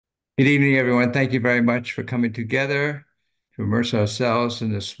Good evening, everyone. Thank you very much for coming together to immerse ourselves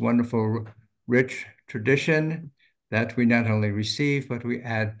in this wonderful, rich tradition that we not only receive, but we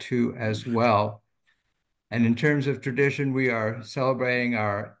add to as well. And in terms of tradition, we are celebrating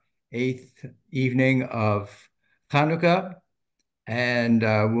our eighth evening of Hanukkah, and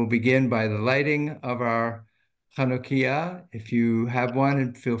we'll begin by the lighting of our Chanukiah. If you have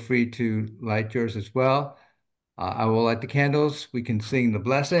one, feel free to light yours as well. I will light the candles. We can sing the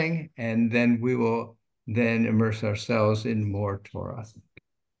blessing, and then we will then immerse ourselves in more Torah.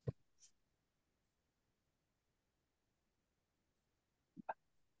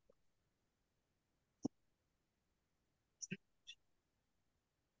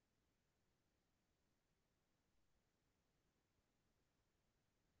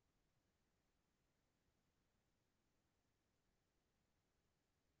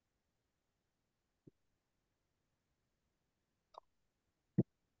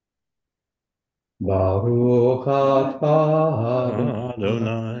 Baruch atah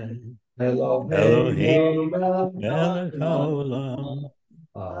Adonai, Eloheinu Elohim, melech melech haolam,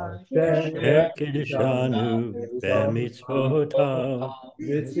 asher asher kiddushanu b'mitzvotav,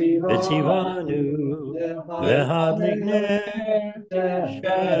 v'tzivanu להדליק נר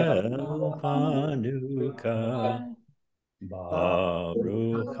של חנוכה.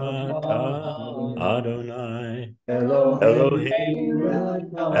 Baruch atah Adonai, Eloheinu,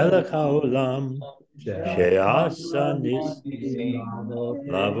 melech haolam, she'asa nis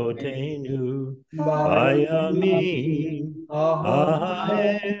Lavotenu Bayamim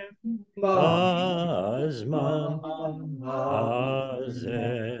Ahem Bazman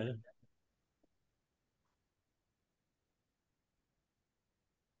Hazeh.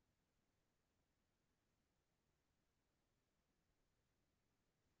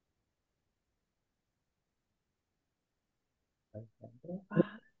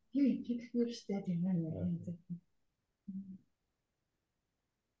 You're steady, man.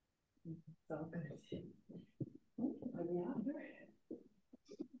 It's all good. Are we out here?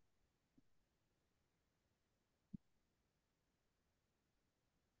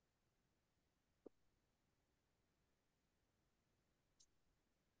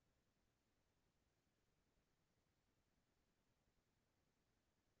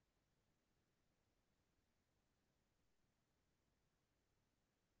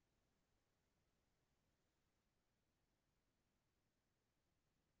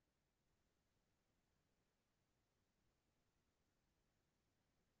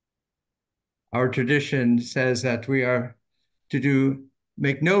 Our tradition says that we are to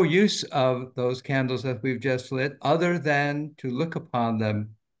make no use of those candles that we've just lit, other than to look upon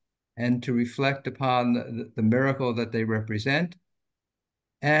them and to reflect upon the miracle that they represent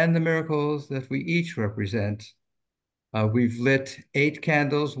and the miracles that we each represent. We've lit 8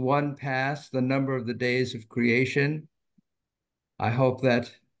 candles, one past the number of the days of creation. I hope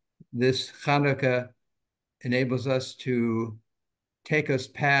that this Hanukkah enables us to take us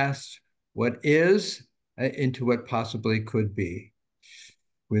past what is into what possibly could be.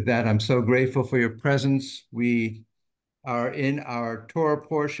 With that, I'm so grateful for your presence. We are in our Torah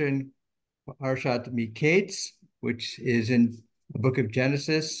portion, Parshat Miketz, which is in the book of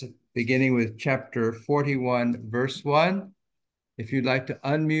Genesis, beginning with chapter 41, verse 1. If you'd like to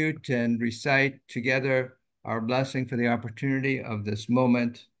unmute and recite together our blessing for the opportunity of this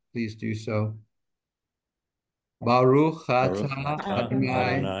moment, please do so. Baruch Baruch atah atah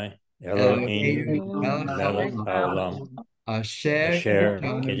Adonai Adonai Eloheinu Eloheinu melech melech haolam, asher asher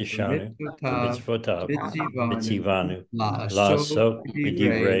kitanu kiddushanu b'mitzvotav b'mitzvotav v'tzivanu v'tzivanu la'asok la'asok b'divrei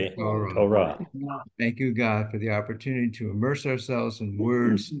b'divrei Torah. Torah. Thank you, God, for the opportunity to immerse ourselves in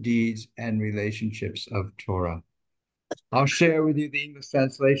words, deeds, and relationships of Torah. I'll share with you the English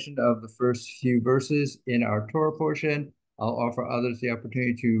translation of the first few verses in our Torah portion. I'll offer others the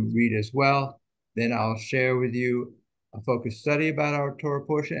opportunity to read as well. Then I'll share with you a focused study about our Torah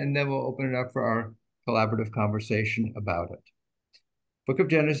portion, and then we'll open it up for our collaborative conversation about it. Book of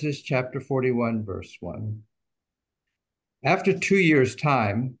Genesis, chapter 41, verse 1. After 2 years'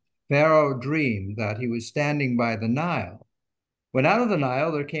 time, Pharaoh dreamed that he was standing by the Nile. When out of the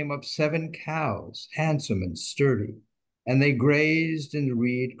Nile there came up 7 cows, handsome and sturdy, and they grazed in the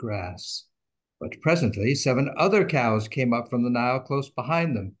reed grass. But presently 7 other cows came up from the Nile close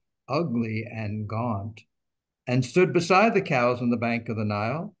behind them, ugly and gaunt, and stood beside the cows on the bank of the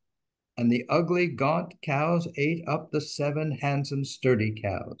Nile. And the ugly, gaunt cows ate up the 7 handsome, sturdy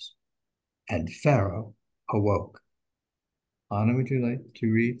cows. And Pharaoh awoke. Anna, would you like to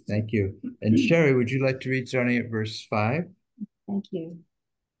read? Thank you. And Sherry, would you like to read starting at verse 5? Thank you.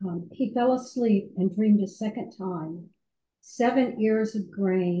 He fell asleep and dreamed a second time. 7 ears of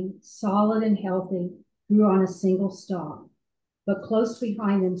grain, solid and healthy, grew on a single stalk. But close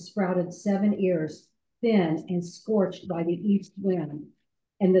behind them sprouted 7 ears, thin and scorched by the east wind.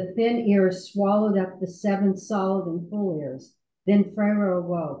 And the thin ears swallowed up the 7 solid and full ears. Then Pharaoh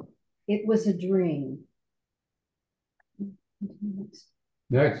awoke. It was a dream.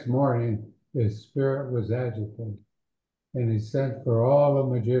 Next morning, his spirit was agitated, and he sent for all the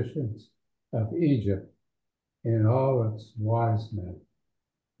magicians of Egypt and all its wise men.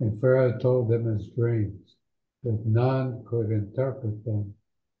 And Pharaoh told them his dreams, but none could interpret them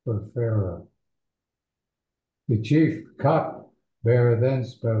for Pharaoh. The chief cupbearer then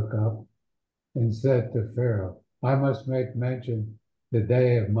spoke up and said to Pharaoh, I must make mention the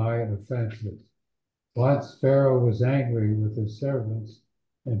day of my offenses. Once Pharaoh was angry with his servants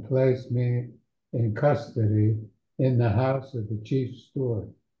and placed me in custody in the house of the chief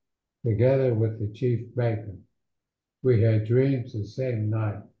steward, together with the chief baker. We had dreams the same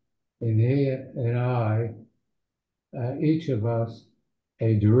night, and he and I, each of us,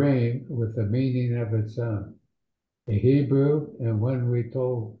 a dream with a meaning of its own. A Hebrew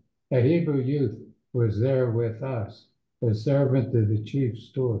youth was there with us, a servant to the chief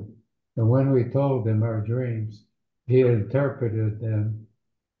steward. And when we told him our dreams, he interpreted them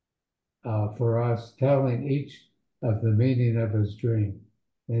for us, telling each of the meaning of his dream.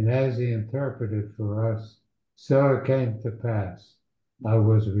 And as he interpreted for us, so it came to pass. I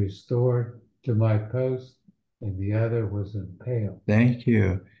was restored to my post, and the other was impaled. Thank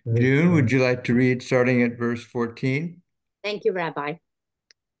you. June, would you like to read starting at verse 14? Thank you, Rabbi.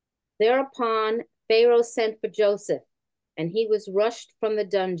 Thereupon Pharaoh sent for Joseph, and he was rushed from the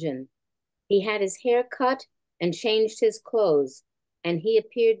dungeon. He had his hair cut and changed his clothes, and he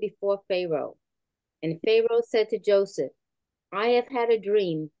appeared before Pharaoh. And Pharaoh said to Joseph, I have had a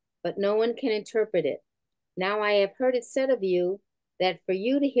dream, but no one can interpret it. Now I have heard it said of you that for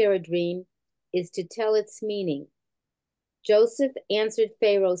you to hear a dream is to tell its meaning. Joseph answered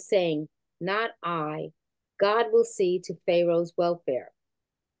Pharaoh, saying, Not I. God will see to Pharaoh's welfare.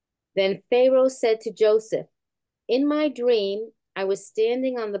 Then Pharaoh said to Joseph, In my dream, I was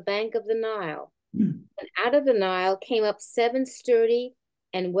standing on the bank of the Nile, and out of the Nile came up 7 sturdy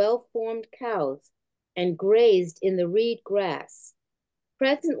and well-formed cows, and grazed in the reed grass.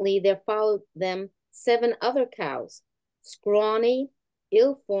 Presently there followed them 7 other cows, scrawny,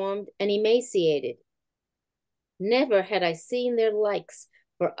 ill-formed, and emaciated. Never had I seen their likes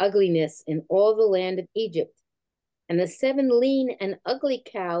for ugliness in all the land of Egypt. And the 7 lean and ugly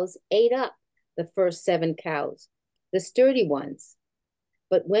cows ate up the first 7 cows, the sturdy ones.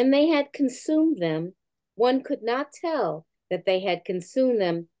 But when they had consumed them, one could not tell that they had consumed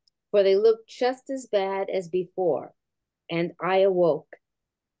them, for they looked just as bad as before. And I awoke.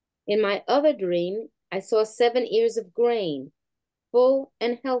 In my other dream, I saw 7 ears of grain, full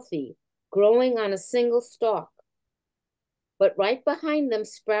and healthy, growing on a single stalk. But right behind them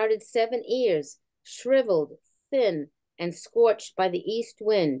sprouted 7 ears, shriveled, thin, and scorched by the east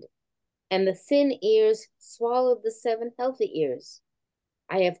wind. And the thin ears swallowed the 7 healthy ears.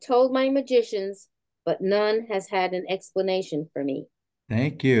 I have told my magicians, but none has had an explanation for me.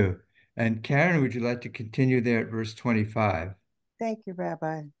 Thank you. And Karen, would you like to continue there at verse 25? Thank you,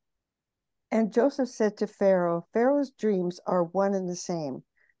 Rabbi. And Joseph said to Pharaoh, Pharaoh's dreams are one and the same.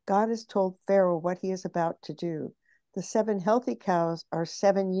 God has told Pharaoh what he is about to do. The 7 healthy cows are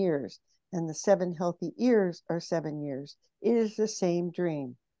 7 years, and the 7 healthy ears are 7 years. It is the same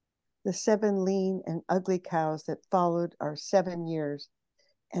dream. The 7 lean and ugly cows that followed are 7 years,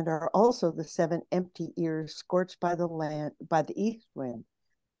 and are also the 7 empty ears scorched by the east wind,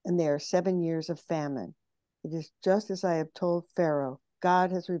 and they are 7 years of famine. It is just as I have told Pharaoh.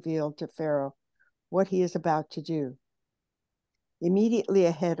 God has revealed to Pharaoh what he is about to do. Immediately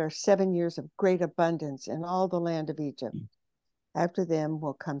ahead are 7 years of great abundance in all the land of Egypt. After them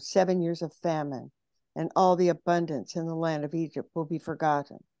will come 7 years of famine, and all the abundance in the land of Egypt will be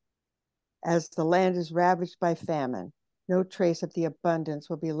forgotten. As the land is ravaged by famine, no trace of the abundance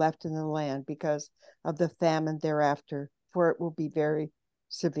will be left in the land because of the famine thereafter, for it will be very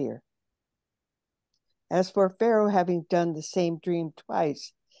severe. As for Pharaoh having done the same dream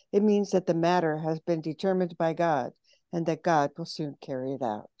twice, it means that the matter has been determined by God and that God will soon carry it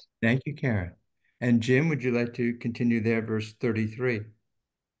out. Thank you, Karen. And Jim, would you like to continue there, verse 33?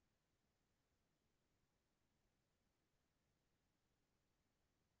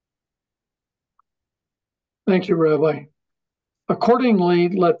 Thank you, Rabbi. Accordingly,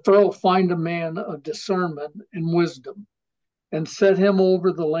 let Pharaoh find a man of discernment and wisdom, and set him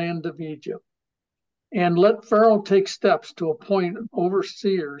over the land of Egypt. And let Pharaoh take steps to appoint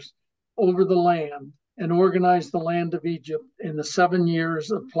overseers over the land, and organize the land of Egypt in the 7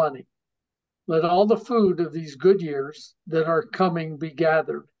 years of plenty. Let all the food of these good years that are coming be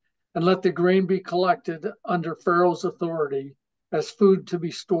gathered, and let the grain be collected under Pharaoh's authority as food to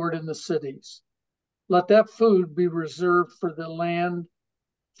be stored in the cities. Let that food be reserved for the land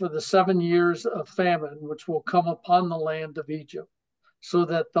for the 7 years of famine which will come upon the land of Egypt, so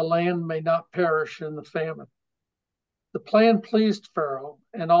that the land may not perish in the famine. The plan pleased Pharaoh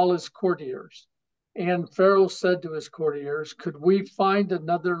and all his courtiers. And Pharaoh said to his courtiers, could we find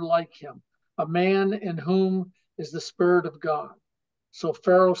another like him, a man in whom is the Spirit of God? So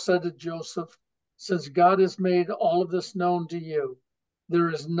Pharaoh said to Joseph, since God has made all of this known to you, there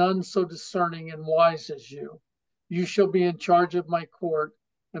is none so discerning and wise as you. You shall be in charge of my court,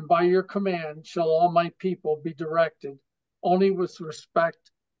 and by your command shall all my people be directed. Only with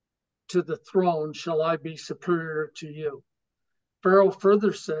respect to the throne shall I be superior to you. Pharaoh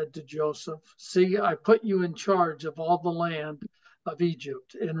further said to Joseph, see, I put you in charge of all the land of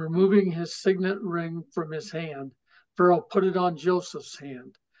Egypt. And removing his signet ring from his hand, Pharaoh put it on Joseph's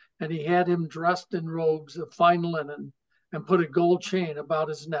hand, and he had him dressed in robes of fine linen and put a gold chain about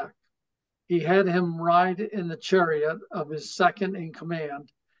his neck. He had him ride in the chariot of his second in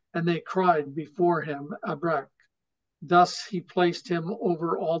command, and they cried before him, Abrek. Thus he placed him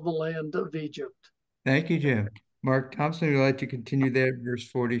over all the land of Egypt. Thank you, Jim. Mark Thompson, would you like to continue there, verse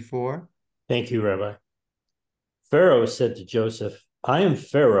 44? Thank you, Rabbi. Pharaoh said to Joseph, I am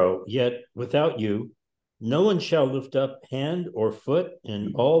Pharaoh, yet without you, no one shall lift up hand or foot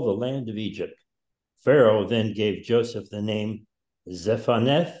in all the land of Egypt. Pharaoh then gave Joseph the name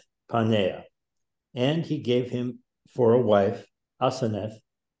Zephaneth Paneah, and he gave him for a wife Aseneth,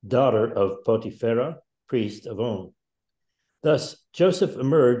 daughter of Potipharah, priest of On. Thus Joseph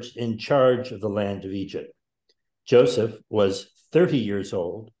emerged in charge of the land of Egypt. Joseph was 30 years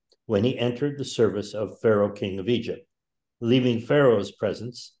old when he entered the service of Pharaoh, king of Egypt. Leaving Pharaoh's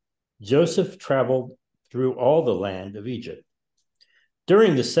presence, Joseph traveled through all the land of Egypt.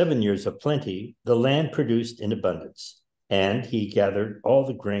 During the 7 years of plenty, the land produced in abundance, and he gathered all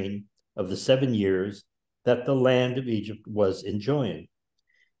the grain of the 7 years that the land of Egypt was enjoying,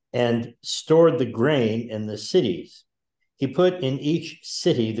 and stored the grain in the cities. He put in each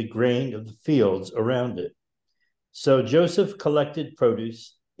city the grain of the fields around it. So Joseph collected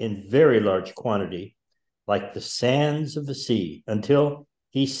produce in very large quantity, like the sands of the sea, until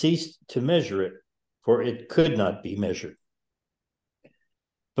he ceased to measure it, for it could not be measured.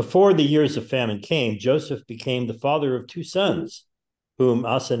 Before the years of famine came, Joseph became the father of 2 sons, whom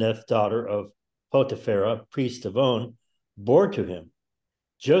Aseneth, daughter of Potipharah, priest of On, bore to him.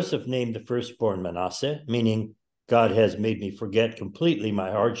 Joseph named the firstborn Manasseh, meaning God has made me forget completely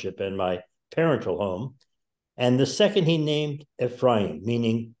my hardship and my parental home. And the second he named Ephraim,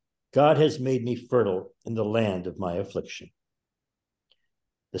 meaning God has made me fertile in the land of my affliction.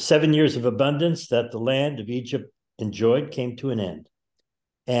 The 7 years of abundance that the land of Egypt enjoyed came to an end,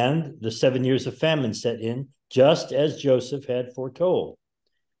 and the 7 years of famine set in, just as Joseph had foretold.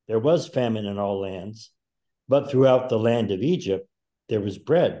 There was famine in all lands, but throughout the land of Egypt there was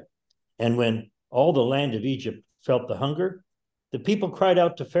bread. And when all the land of Egypt felt the hunger, the people cried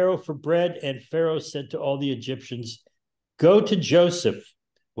out to Pharaoh for bread, and Pharaoh said to all the Egyptians, go to Joseph.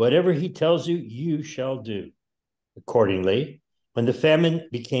 Whatever he tells you, you shall do. Accordingly, when the famine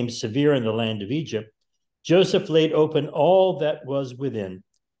became severe in the land of Egypt, Joseph laid open all that was within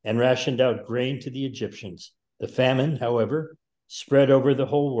and rationed out grain to the Egyptians. The famine, however, spread over the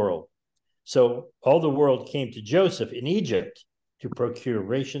whole world. So all the world came to Joseph in Egypt to procure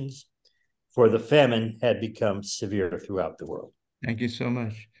rations, for the famine had become severe throughout the world. Thank you so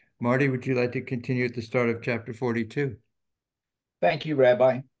much. Marty, would you like to continue at the start of chapter 42? Thank you,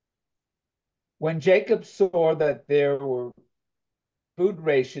 Rabbi. When Jacob saw that there were food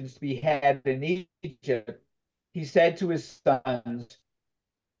rations to be had in Egypt, he said to his sons,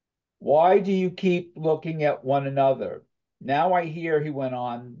 why do you keep looking at one another? Now I hear, he went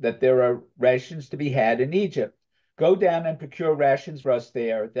on, that there are rations to be had in Egypt. Go down and procure rations for us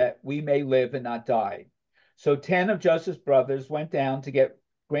there, that we may live and not die. So 10 of Joseph's brothers went down to get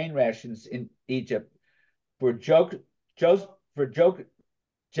grain rations in Egypt.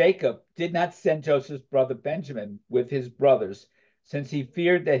 Jacob did not send Joseph's brother Benjamin with his brothers, since he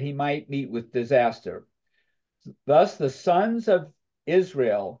feared that he might meet with disaster. Thus the sons of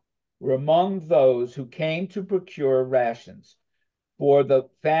Israel were among those who came to procure rations, for the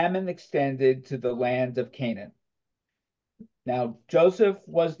famine extended to the land of Canaan. Now Joseph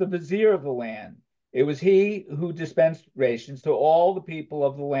was the vizier of the land. It was he who dispensed rations to all the people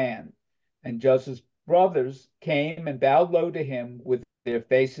of the land. And Joseph's brothers came and bowed low to him with their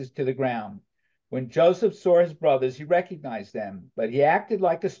faces to the ground. When Joseph saw his brothers, he recognized them, but he acted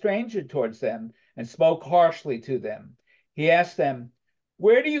like a stranger towards them and spoke harshly to them. He asked them,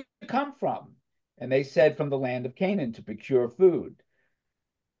 "Where do you come from?" And they said, "From the land of Canaan to procure food."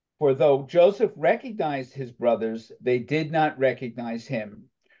 For though Joseph recognized his brothers, they did not recognize him.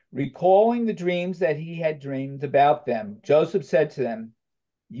 Recalling the dreams that he had dreamed about them, Joseph said to them,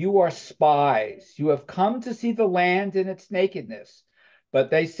 "You are spies. You have come to see the land in its nakedness." But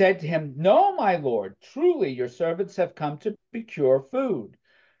they said to him, "No, my lord, truly your servants have come to procure food.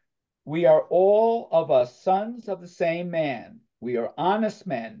 We are all of us sons of the same man. We are honest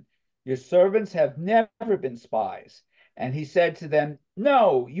men. Your servants have never been spies." And he said to them,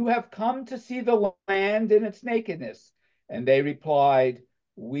 "No, you have come to see the land in its nakedness." And they replied,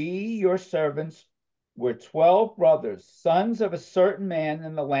 "We, your servants, were 12 brothers, sons of a certain man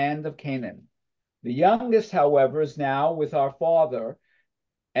in the land of Canaan. The youngest, however, is now with our father,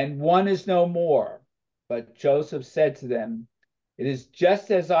 and one is no more." But Joseph said to them, "It is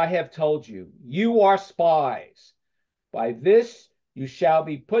just as I have told you. You are spies. By this you shall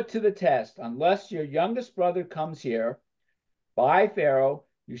be put to the test. Unless your youngest brother comes here, by Pharaoh,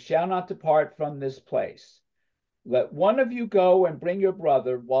 you shall not depart from this place. Let one of you go and bring your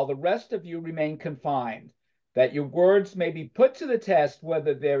brother, while the rest of you remain confined, that your words may be put to the test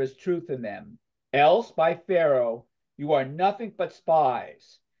whether there is truth in them. Else, by Pharaoh, you are nothing but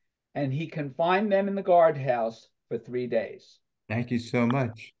spies." And he confined them in the guardhouse for 3 days. Thank you so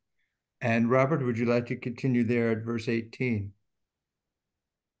much. And Robert, would you like to continue there at verse 18?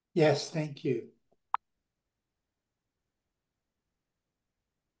 Yes, thank you.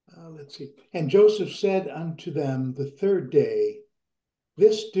 Let's see. And Joseph said unto them the third day,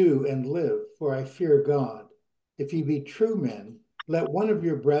 "This do and live, for I fear God. If ye be true men, let one of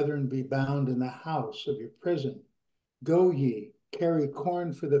your brethren be bound in the house of your prison. Go ye, carry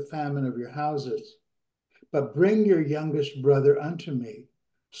corn for the famine of your houses. But bring your youngest brother unto me.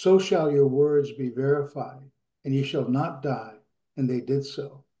 So shall your words be verified, and ye shall not die." And they did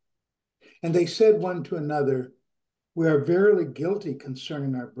so. And they said one to another, "We are verily guilty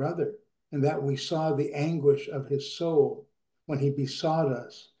concerning our brother, and that we saw the anguish of his soul when he besought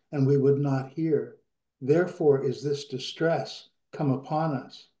us, and we would not hear. Therefore is this distress come upon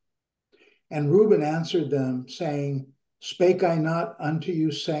us." And Reuben answered them, saying, "Spake I not unto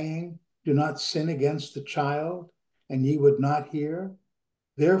you, saying, Do not sin against the child, and ye would not hear?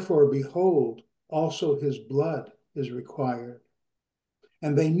 Therefore, behold, also his blood is required."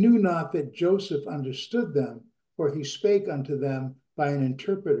 And they knew not that Joseph understood them, for he spake unto them by an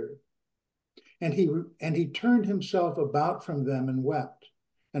interpreter. And he turned himself about from them and wept,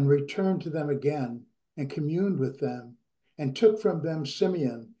 and returned to them again, and communed with them, and took from them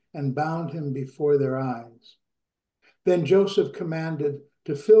Simeon, and bound him before their eyes. Then Joseph commanded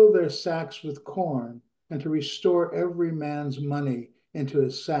to fill their sacks with corn, and to restore every man's money into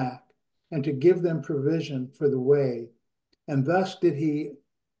his sack, and to give them provision for the way. And thus did he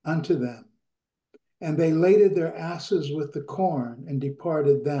unto them. And they laded their asses with the corn, and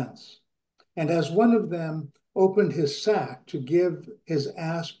departed thence. And as one of them opened his sack to give his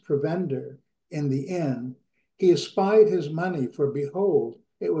ass provender in the inn, he espied his money, for behold,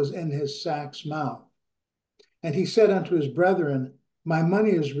 it was in his sack's mouth. And he said unto his brethren, "My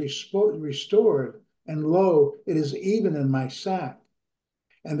money is restored, and lo, it is even in my sack."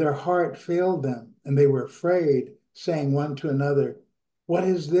 And their heart failed them, and they were afraid, saying one to another, "What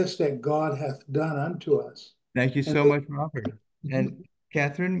is this that God hath done unto us?" Thank you And so they, much, Robert. And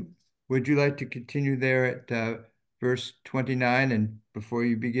Catherine, would you like to continue there at verse 29? And before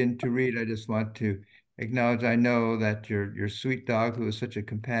you begin to read, I just want to acknowledge, I know that your sweet dog, who was such a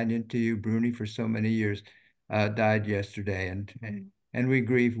companion to you, Bruni, for so many years, died yesterday. And we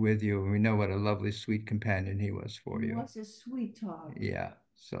grieve with you. And we know what a lovely, sweet companion he was for you. What's a sweet dog? Yeah.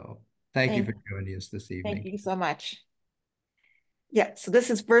 So thank you for joining us this evening. Thank you so much. Yeah, so this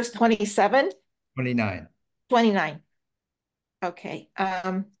is verse 27. 29. 29. Okay.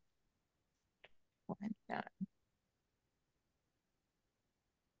 29.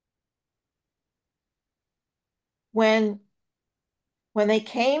 When they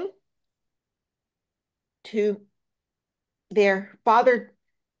came to their father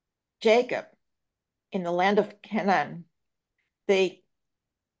Jacob in the land of Canaan, they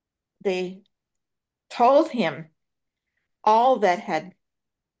told him all that had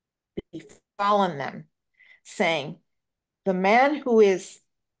befallen them, saying, "The man who is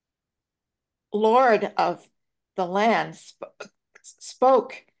Lord of the land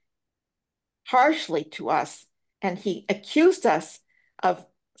spoke harshly to us, and he accused us of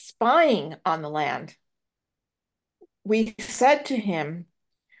spying on the land. We said to him,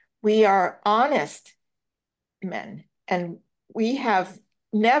 We are honest men, and we have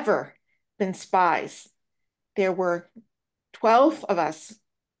never been spies. There were 12 of us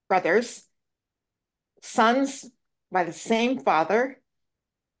brothers, sons by the same father,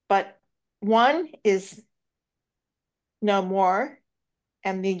 but one is no more,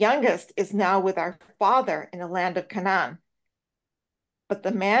 and the youngest is now with our father in the land of Canaan. But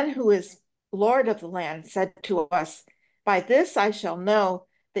the man who is Lord of the land said to us, "By this I shall know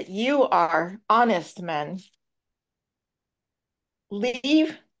that you are honest men.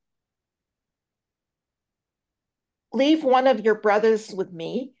 Leave one of your brothers with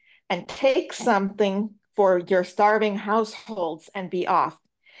me and take something for your starving households and be off.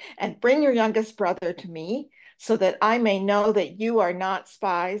 And bring your youngest brother to me so that I may know that you are not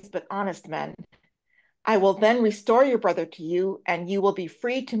spies, but honest men. I will then restore your brother to you, and you will be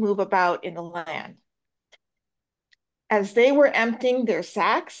free to move about in the land." As they were emptying their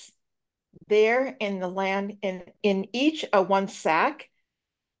sacks there in the land, in each of one sack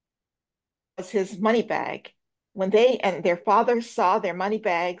was his money bag. When they and their father saw their money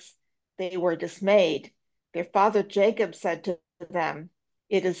bags, they were dismayed. Their father Jacob said to them,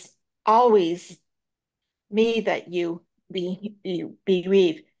 "It is always me that you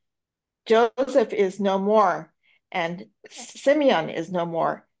bereave. Joseph is no more, and Simeon is no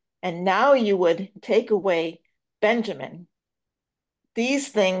more, and now you would take away Benjamin. These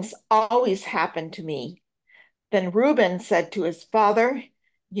things always happen to me." Then Reuben said to his father,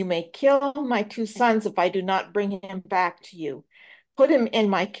 "You may kill my two sons if I do not bring him back to you. Put him in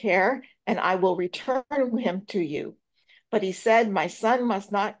my care, and I will return him to you." But he said, "My son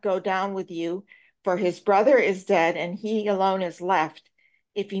must not go down with you, for his brother is dead and he alone is left.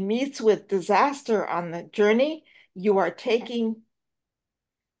 If he meets with disaster on the journey you are taking,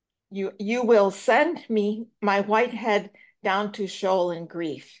 you will send me my white head down to Sheol in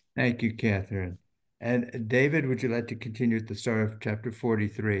grief." Thank you, Catherine. And David, would you like to continue at the start of chapter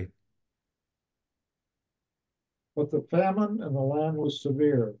 43? But the famine in the land was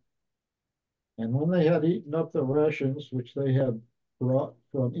severe. And when they had eaten up the rations which they had brought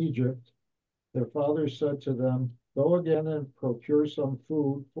from Egypt, their father said to them, "Go again and procure some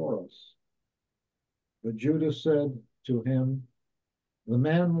food for us." But Judah said to him, "The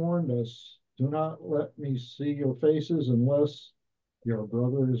man warned us, 'Do not let me see your faces unless your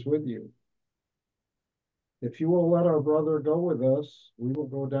brother is with you.' If you will let our brother go with us, we will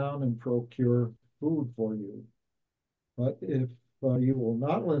go down and procure food for you. But if you will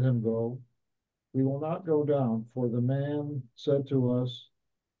not let him go, we will not go down." For the man said to us,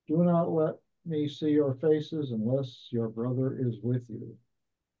 "Do not let me see your faces unless your brother is with you."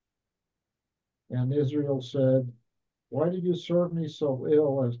 And Israel said, "Why did you serve me so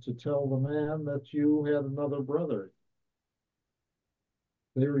ill as to tell the man that you had another brother?"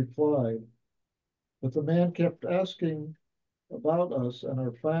 They replied, "But the man kept asking about us and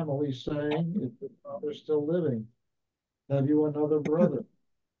our family, saying, 'Is your father still living? Have you another brother?'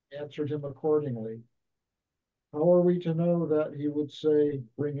 Answered him accordingly. How are we to know that he would say,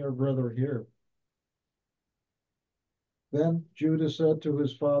 'Bring your brother here'?" Then Judah said to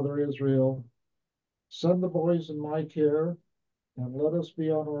his father Israel, "Send the boys in my care, and let us be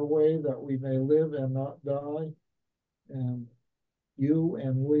on our way that we may live and not die, and you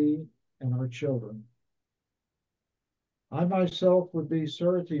and we and our children. I myself would be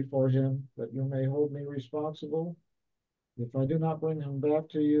surety for him, that you may hold me responsible. If I do not bring him back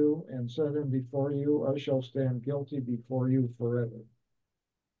to you and set him before you, I shall stand guilty before you forever.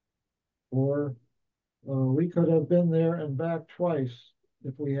 For we could have been there and back twice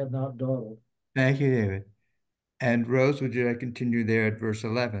if we had not dawdled." Thank you, David. And Rose, would you like to continue there at verse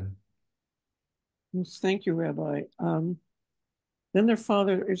 11? Yes, thank you, Rabbi. Then their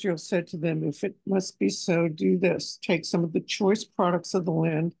father Israel said to them, "If it must be so, do this. Take some of the choice products of the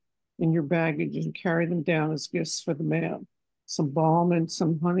land in your baggage and carry them down as gifts for the man. Some balm and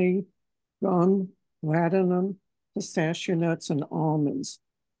some honey, gum, ladanum, pistachio nuts, and almonds.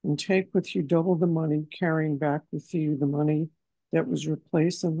 And take with you double the money, carrying back with you the money that was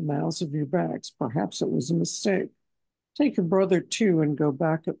replaced in the mouths of your bags. Perhaps it was a mistake. Take your brother too and go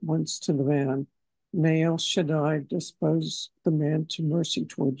back at once to the man. May El Shaddai dispose the man to mercy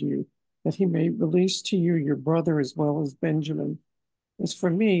toward you, that he may release to you your brother as well as Benjamin. As for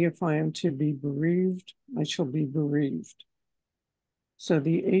me, if I am to be bereaved, I shall be bereaved." So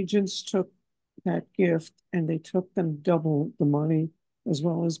the agents took that gift, and they took them double the money as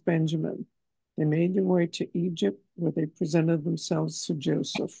well as Benjamin. They made their way to Egypt, where they presented themselves to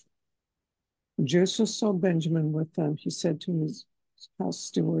Joseph. When Joseph saw Benjamin with them, he said to his house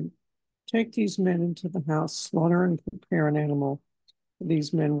steward, "Take these men into the house, slaughter and prepare an animal,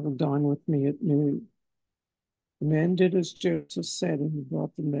 These men will dine with me at noon. The man did as Joseph said, and he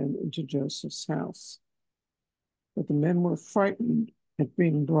brought the men into Joseph's house. But the men were frightened at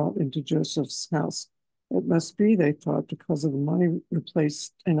being brought into Joseph's house. It must be, they thought, because of the money we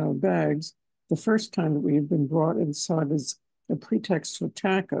placed in our bags the first time that we had been brought inside as a pretext to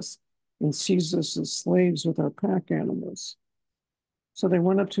attack us and seize us as slaves with our pack animals. So they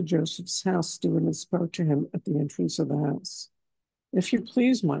went up to Joseph's house, steward, and spoke to him at the entrance of the house. If you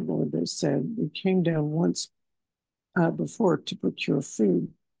please, my lord, they said, we came down once before to procure food.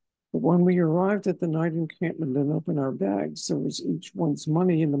 But when we arrived at the night encampment and opened our bags, there was each one's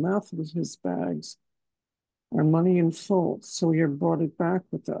money in the mouth of his bags, our money in full. So we had brought it back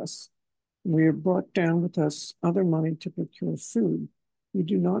with us. We had brought down with us other money to procure food. We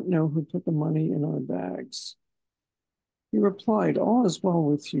do not know who put the money in our bags. He replied, all is well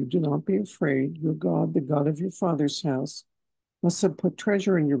with you. Do not be afraid. Your God, the God of your father's house, must have put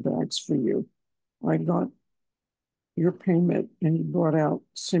treasure in your bags for you. I got your payment, and he brought out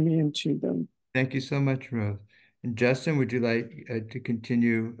Simeon to them. Thank you so much, Rose. And Justin, would you like to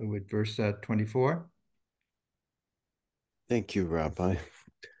continue with verse 24? Thank you, Rabbi.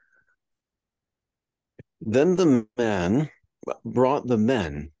 Then the man brought the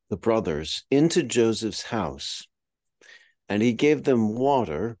men, the brothers, into Joseph's house, and he gave them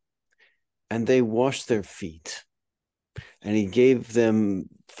water, and they washed their feet, and he gave them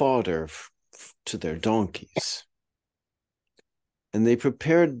fodder to their donkeys. And they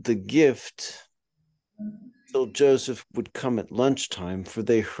prepared the gift till Joseph would come at lunchtime, for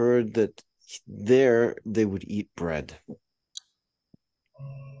they heard that there they would eat bread.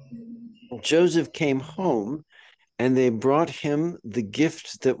 Joseph came home, and they brought him the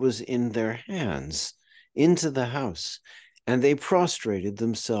gift that was in their hands into the house, and they prostrated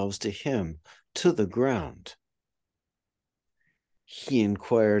themselves to him to the ground. He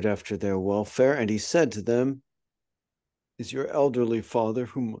inquired after their welfare, and he said to them, is your elderly father,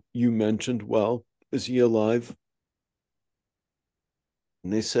 whom you mentioned well, is he alive?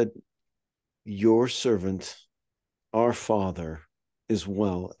 And they said, your servant, our father, is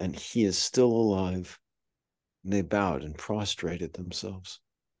well, and he is still alive. And they bowed and prostrated themselves.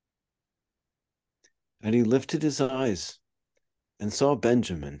 And he lifted his eyes and saw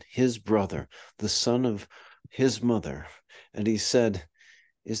Benjamin, his brother, the son of his mother. And he said,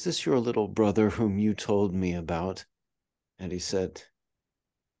 is this your little brother whom you told me about? And he said,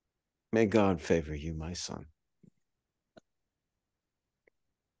 may God favor you, my son.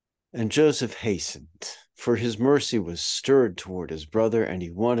 And Joseph hastened, for his mercy was stirred toward his brother, and he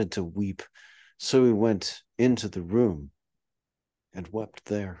wanted to weep. So he went into the room and wept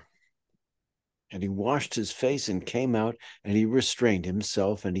there. And he washed his face and came out, and he restrained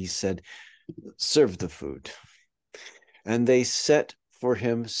himself, and he said, serve the food. And they set for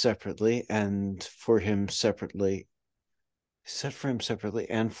him separately, and for him separately, set for him separately,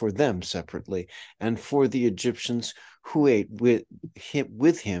 and for them separately, and for the Egyptians who ate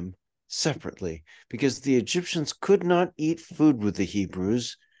with him separately, because the Egyptians could not eat food with the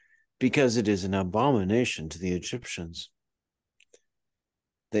Hebrews, because it is an abomination to the Egyptians.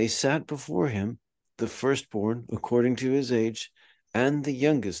 They sat before him, the firstborn according to his age, and the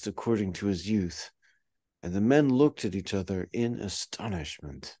youngest according to his youth. And the men looked at each other in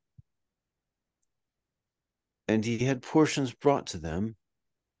astonishment. And he had portions brought to them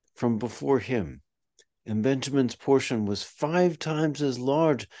from before him. And Benjamin's portion was 5 times as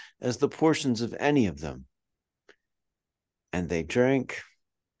large as the portions of any of them. And they drank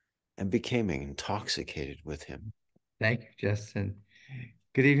and became intoxicated with him. Thank you, Justin.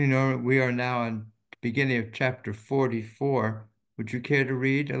 Good evening, Norman. We are now on the beginning of chapter 44. Would you care to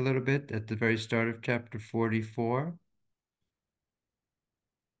read a little bit at the very start of chapter 44?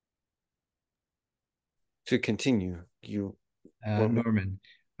 To continue, Norman.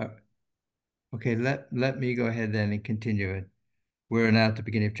 Okay, let me go ahead then and continue it. We're now at the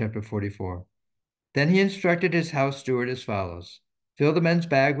beginning of chapter 44. Then he instructed his house steward as follows. Fill the men's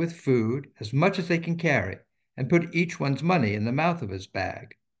bag with food, as much as they can carry, and put each one's money in the mouth of his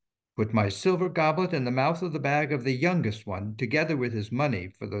bag. Put my silver goblet in the mouth of the bag of the youngest one, together with his money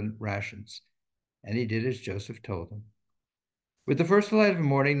for the rations. And he did as Joseph told him. With the first light of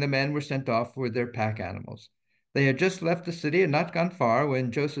morning, the men were sent off with their pack animals. They had just left the city and not gone far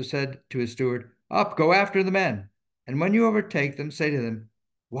when Joseph said to his steward, up, go after the men. And when you overtake them, say to them,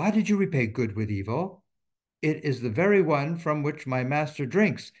 why did you repay good with evil? It is the very one from which my master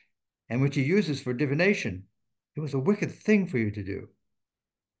drinks and which he uses for divination. It was a wicked thing for you to do.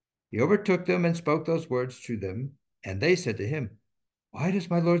 He overtook them and spoke those words to them, and they said to him, why does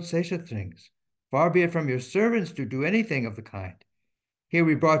my lord say such things? Far be it from your servants to do anything of the kind. Here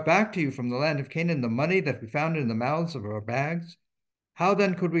we brought back to you from the land of Canaan the money that we found in the mouths of our bags. How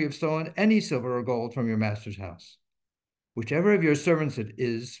then could we have stolen any silver or gold from your master's house? Whichever of your servants it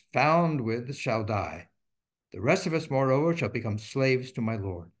is found with shall die. The rest of us, moreover, shall become slaves to my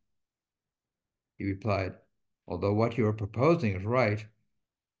lord. He replied, although what you are proposing is right,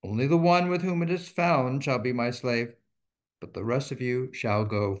 only the one with whom it is found shall be my slave, but the rest of you shall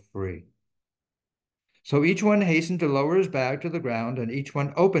go free. So each one hastened to lower his bag to the ground, and each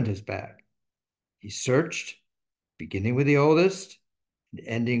one opened his bag. He searched, beginning with the oldest and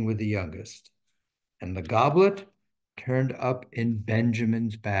ending with the youngest. And the goblet turned up in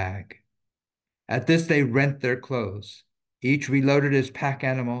Benjamin's bag. At this, they rent their clothes. Each reloaded his pack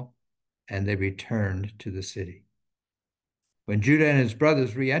animal, and they returned to the city. When Judah and his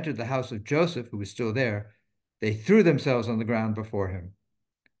brothers re-entered the house of Joseph, who was still there, they threw themselves on the ground before him.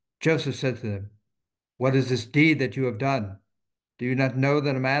 Joseph said to them, what is this deed that you have done? Do you not know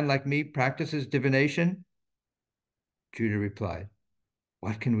that a man like me practices divination? Judah replied,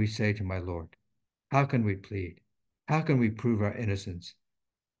 what can we say to my lord? How can we plead? How can we prove our innocence?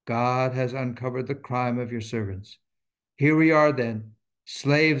 God has uncovered the crime of your servants. Here we are then,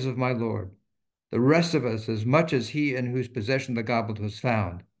 slaves of my lord, the rest of us as much as he in whose possession the goblet was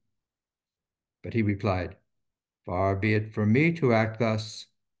found. But he replied, far be it from me to act thus.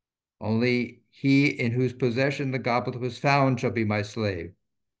 Only he in whose possession the goblet was found shall be my slave.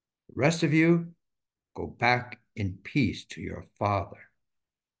 The rest of you, go back in peace to your father.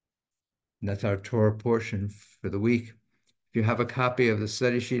 And that's our Torah portion for the week. If you have a copy of the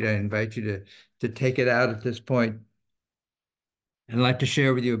study sheet, I invite you to take it out at this point. And I'd like to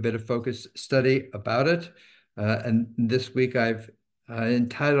share with you a bit of focus study about it. And this week I've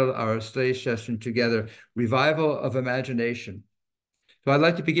entitled our study session together, Revival of Imagination. So I'd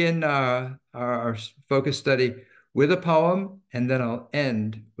like to begin our focus study with a poem, and then I'll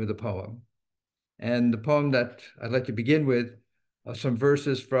end with a poem. And the poem that I'd like to begin with are some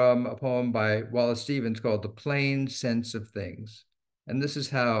verses from a poem by Wallace Stevens called The Plain Sense of Things. And this is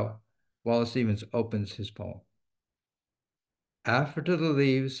how Wallace Stevens opens his poem. After the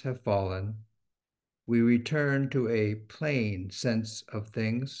leaves have fallen, we return to a plain sense of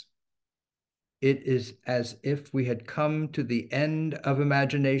things. It is as if we had come to the end of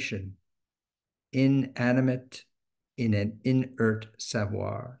imagination, inanimate in an inert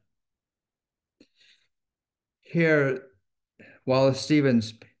savoir. Here, Wallace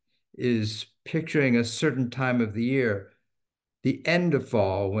Stevens is picturing a certain time of the year, the end of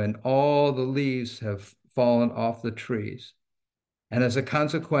fall, when all the leaves have fallen off the trees. And as a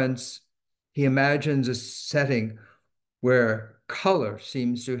consequence, he imagines a setting where color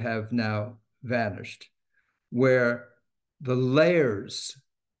seems to have now vanished, where the layers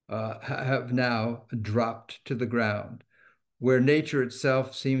have now dropped to the ground, where nature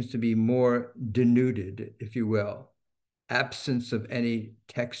itself seems to be more denuded, if you will, absence of any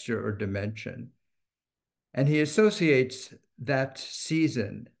texture or dimension. And he associates that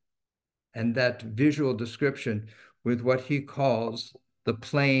season and that visual description with what he calls the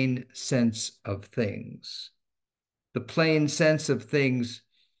plain sense of things. The plain sense of things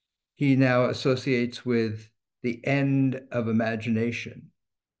he now associates with the end of imagination.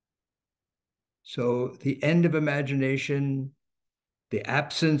 So the end of imagination, the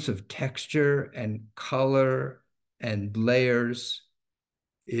absence of texture and color and layers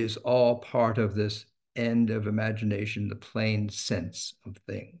is all part of this end of imagination, the plain sense of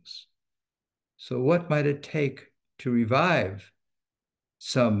things. So what might it take to revive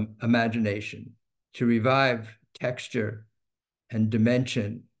some imagination, to revive texture and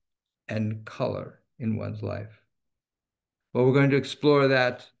dimension and color in one's life? Well, we're going to explore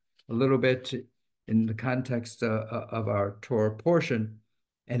that a little bit in the context of our Torah portion.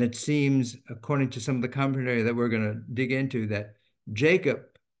 And it seems, according to some of the commentary that we're going to dig into, that Jacob,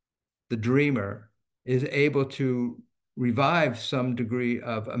 the dreamer, is able to revive some degree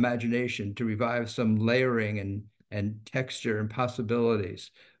of imagination, to revive some layering and texture and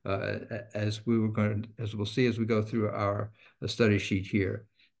possibilities, as we'll see as we go through our study sheet here.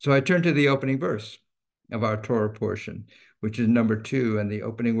 So I turn to the opening verse of our Torah portion, which is number 2, and the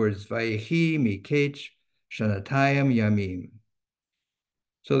opening words, Vayehi Miketz Shanatayim Yamim.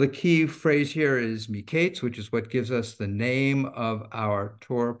 So the key phrase here is Miketz, which is what gives us the name of our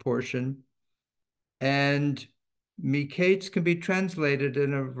Torah portion. And Miketz can be translated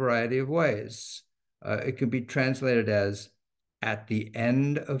in a variety of ways. It can be translated as at the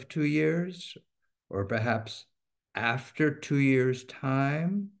end of 2 years, or perhaps after 2 years'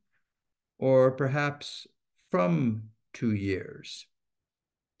 time, or perhaps from 2 years.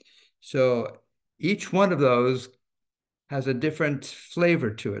 So each one of those has a different flavor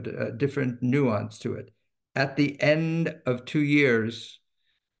to it, a different nuance to it. At the end of 2 years,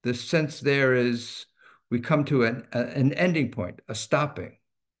 the sense there is we come to an ending point, a stopping.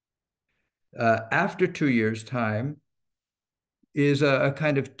 After 2 years' time is a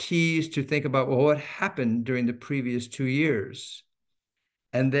kind of tease to think about, well, what happened during the previous 2 years?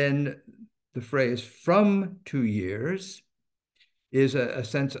 And then the phrase from 2 years is a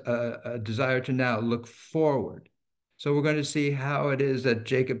sense, a desire to now look forward. So we're going to see how it is that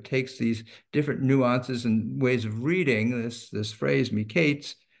Jacob takes these different nuances and ways of reading this phrase,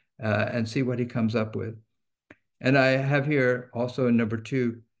 Miketz, and see what he comes up with. And I have here also in number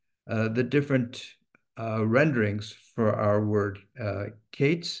 2, the different renderings for our word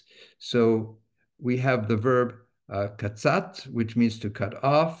Kates. So we have the verb katzat, which means to cut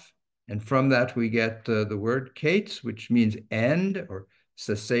off. And from that, we get the word kates, which means end or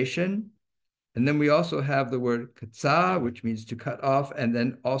cessation. And then we also have the word katsa, which means to cut off. And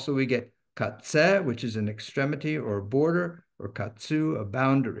then also we get katse, which is an extremity or a border, or katsu, a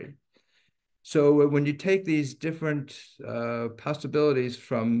boundary. So when you take these different possibilities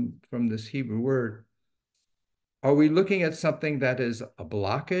from this Hebrew word, are we looking at something that is a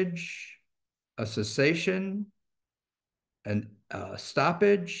blockage, a cessation, a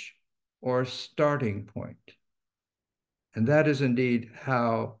stoppage, or a starting point? And that is indeed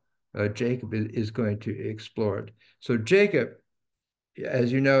how Jacob is going to explore it. So Jacob,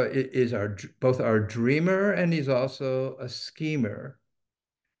 as you know, is both our dreamer, and he's also a schemer.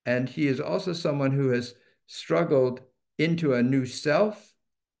 And he is also someone who has struggled into a new self,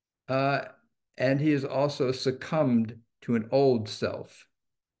 and he has also succumbed to an old self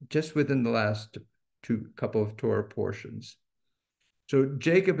just within the last couple of Torah portions. So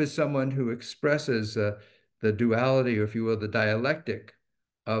Jacob is someone who expresses the duality, or if you will, the dialectic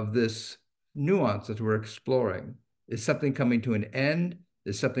of this nuance that we're exploring. Is something coming to an end?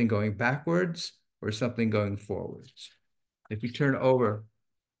 Is something going backwards, or something going forwards? If we turn over,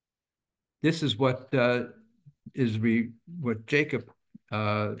 this is what what Jacob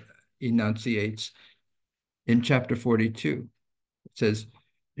enunciates in chapter 42. It says,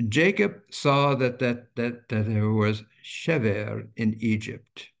 Jacob saw that there was shever in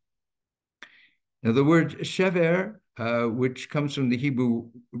Egypt. Now the word shever, which comes from the Hebrew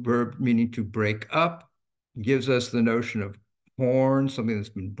verb meaning to break up, gives us the notion of corn, something that's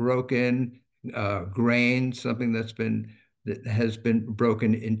been broken, grain, something that has been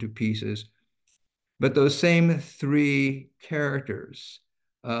broken into pieces. But those same 3 characters,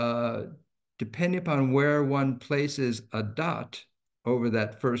 depending upon where one places a dot over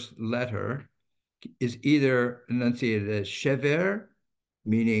that first letter, is either enunciated as shever,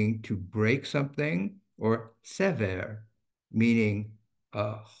 meaning to break something, or sever, meaning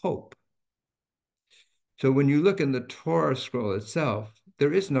hope. So when you look in the Torah scroll itself,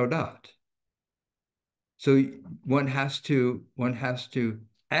 there is no dot. So one has to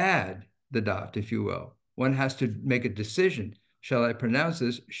add the dot, if you will. One has to make a decision. Shall I pronounce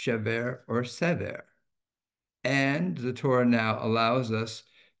this shever or sever? And the Torah now allows us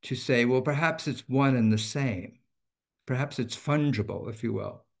to say, well, perhaps it's one and the same. Perhaps it's fungible, if you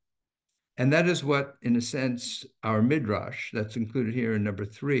will. And that is what, in a sense, our Midrash, that's included here in number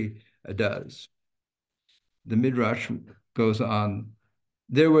 3, does. The Midrash goes on,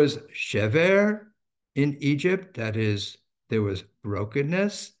 there was shever in Egypt, that is, there was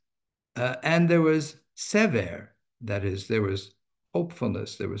brokenness, and there was sever, that is, there was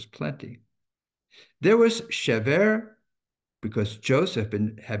hopefulness, there was plenty. There was shever because Joseph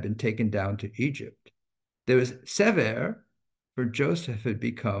had been taken down to Egypt. There was sever for Joseph had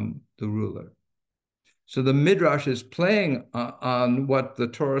become the ruler. So the Midrash is playing on what the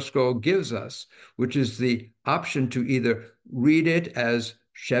Torah scroll gives us, which is the option to either read it as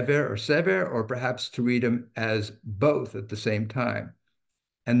shever or sever, or perhaps to read them as both at the same time.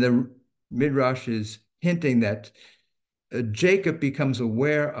 And the Midrash is hinting that Jacob becomes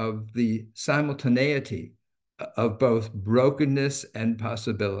aware of the simultaneity of both brokenness and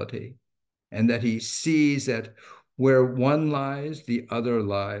possibility, and that he sees that where one lies, the other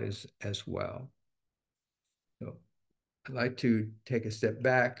lies as well. So I'd like to take a step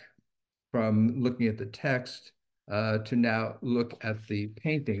back from looking at the text to now look at the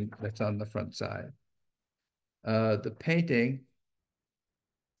painting that's on the front side. The painting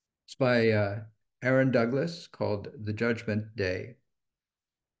is by Aaron Douglas, called The Judgment Day.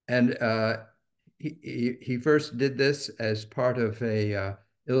 And he first did this as part of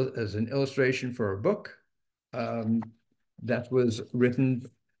as an illustration for a book that was written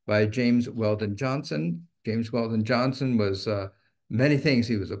by James Weldon Johnson. James Weldon Johnson was many things.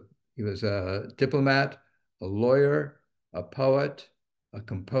 He was a diplomat, a lawyer, a poet, a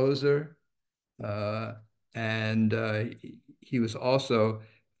composer, and he was also,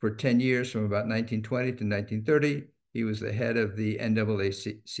 for 10 years, from about 1920 to 1930, he was the head of the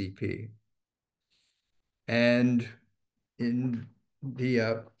NAACP. And in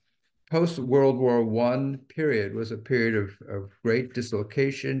the post-World War I period was a period of great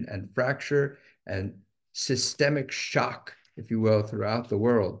dislocation and fracture and systemic shock, if you will, throughout the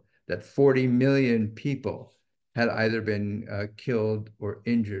world, that 40 million people had either been killed or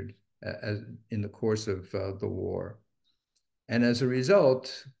injured in the course of the war. And as a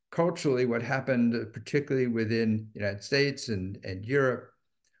result, culturally, what happened, particularly within the United States and Europe,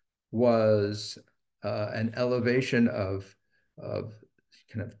 was an elevation of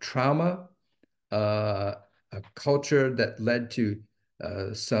kind of trauma, a culture that led to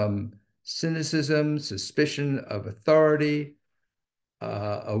some cynicism, suspicion of authority,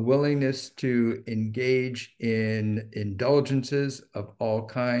 a willingness to engage in indulgences of all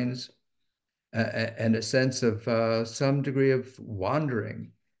kinds, and a sense of some degree of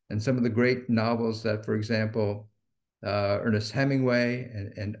wandering. And some of the great novels that, for example, Ernest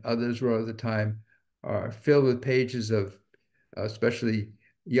Hemingway and others wrote at the time are filled with pages of especially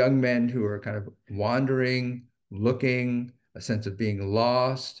young men who are kind of wandering, looking, a sense of being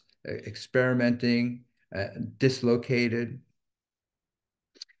lost, experimenting, dislocated.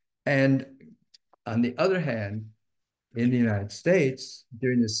 And on the other hand, in the United States,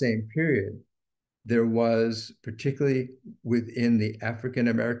 during the same period, there was, particularly within the African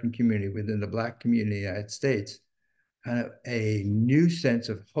American community, within the Black community in the United States, kind of a new sense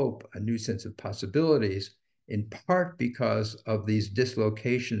of hope, a new sense of possibilities, in part because of these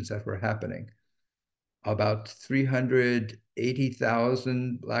dislocations that were happening. About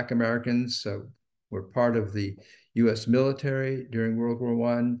 380,000 Black Americans were part of the US military during World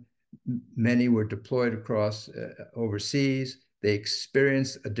War I. Many were deployed across overseas. They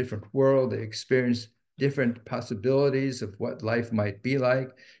experienced a different world. They experienced different possibilities of what life might be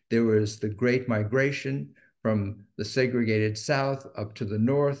like. There was the Great Migration from the segregated South up to the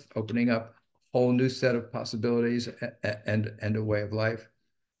North, opening up a whole new set of possibilities and a way of life.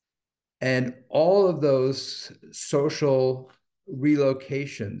 And all of those social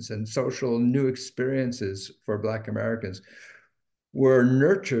relocations and social new experiences for Black Americans were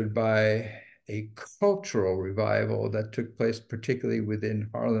nurtured by a cultural revival that took place particularly within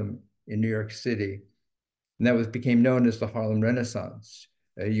Harlem in New York City. And that became known as the Harlem Renaissance.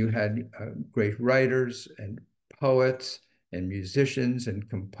 You had great writers and poets and musicians and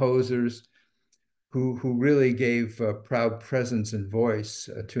composers who really gave proud presence and voice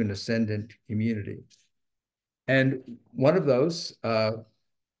to an ascendant community. And one of those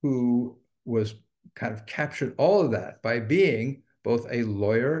who was kind of captured all of that by being both a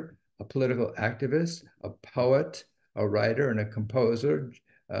lawyer, a political activist, a poet, a writer, and a composer,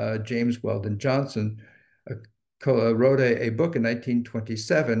 James Weldon Johnson, wrote a book in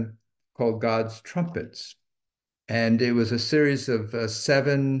 1927 called God's Trumpets. And it was a series of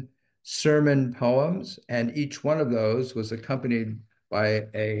 7 sermon poems, and each one of those was accompanied by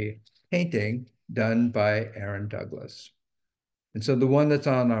a painting done by Aaron Douglas. And so the one that's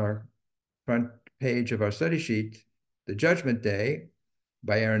on our front page of our study sheet, The Judgment Day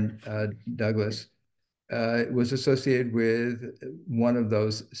by Aaron Douglas, was associated with one of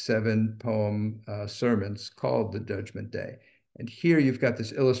those 7 poem sermons called The Judgment Day. And here you've got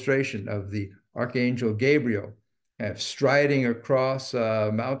this illustration of the Archangel Gabriel kind of striding across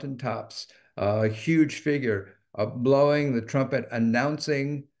mountaintops, a huge figure, blowing the trumpet,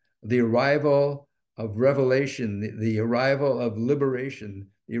 announcing the arrival of revelation, the arrival of liberation,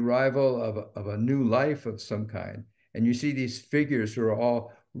 the arrival of a new life of some kind. And you see these figures who are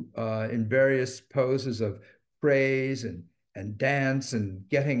all in various poses of praise and dance and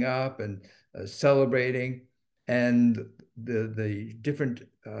getting up and celebrating, and the different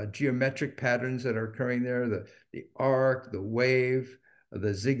geometric patterns that are occurring there, the arc, the wave,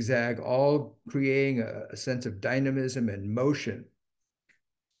 the zigzag, all creating a sense of dynamism and motion.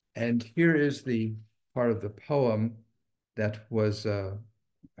 And here is the part of the poem that was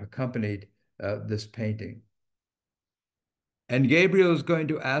accompanied this painting. And Gabriel is going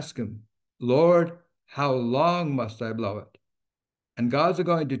to ask him, Lord, how long must I blow it? And God's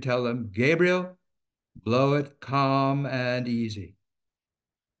going to tell him, Gabriel, blow it calm and easy.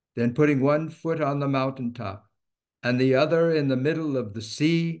 Then putting one foot on the mountaintop and the other in the middle of the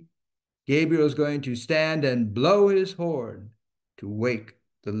sea, Gabriel is going to stand and blow his horn to wake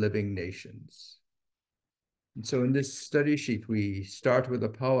the living nations. And so in this study sheet, we start with a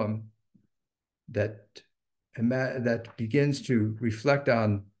poem that begins to reflect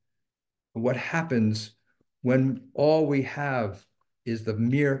on what happens when all we have is the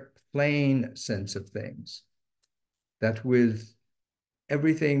mere plain sense of things, that with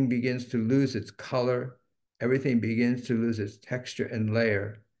everything begins to lose its color, everything begins to lose its texture and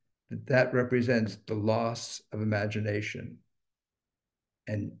layer, that represents the loss of imagination.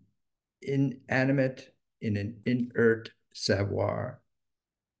 An inanimate, in an inert savoir,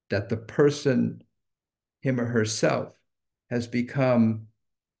 that the person, him or herself, has become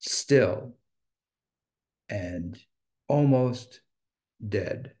still and almost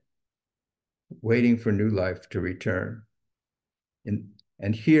dead, waiting for new life to return.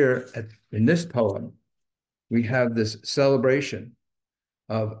 And here in this poem, we have this celebration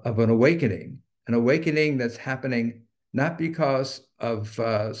of an awakening that's happening not because of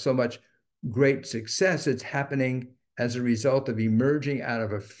so much great success, it's happening as a result of emerging out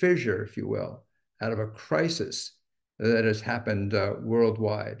of a fissure, if you will, out of a crisis that has happened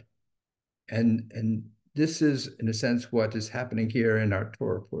worldwide. And this is, in a sense, what is happening here in our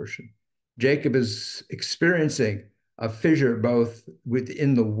Torah portion. Jacob is experiencing a fissure both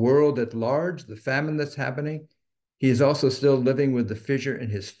within the world at large, the famine that's happening. He is also still living with the fissure in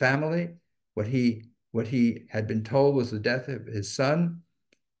his family. What he had been told was the death of his son.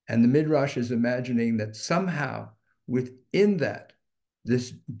 And the Midrash is imagining that somehow within that,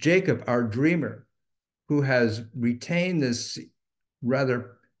 this Jacob, our dreamer, who has retained this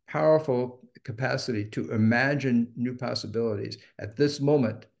rather powerful capacity to imagine new possibilities, at this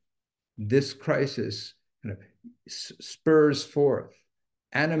moment, this crisis kind of spurs forth,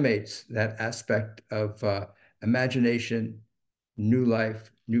 animates that aspect of imagination, new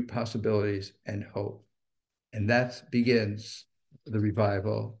life, new possibilities, and hope. And that begins the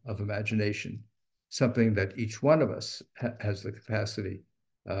revival of imagination, something that each one of us has the capacity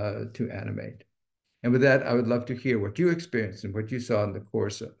to animate. And with that, I would love to hear what you experienced and what you saw in the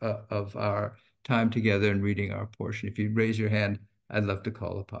course of our time together and reading our portion. If you'd raise your hand, I'd love to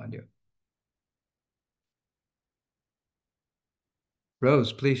call upon you.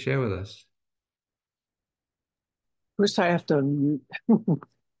 Rose, please share with us. First, I have to unmute.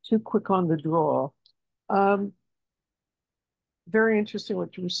 Too quick on the draw. Very interesting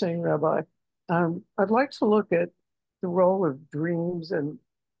what you were saying, Rabbi. I'd like to look at the role of dreams and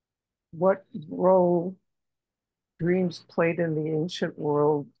what role dreams played in the ancient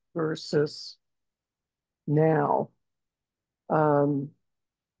world versus now. And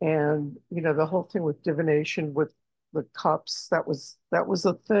the whole thing with divination with the cups, that was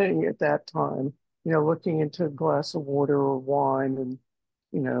a thing at that time, looking into a glass of water or wine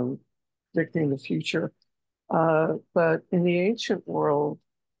and predicting the future. But in the ancient world,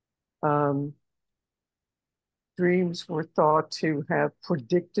 dreams were thought to have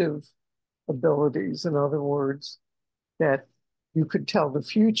predictive abilities. In other words, that you could tell the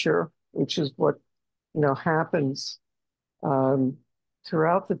future, which is what happens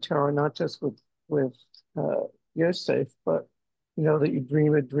throughout the Torah, not just with Yosef, but that you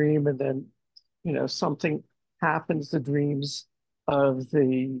dream a dream and then something happens. The dreams of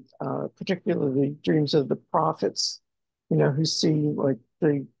the particularly dreams of the prophets, who see like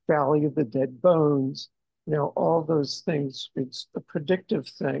the valley of the dead bones, all those things. It's a predictive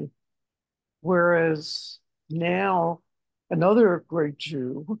thing. Whereas now, another great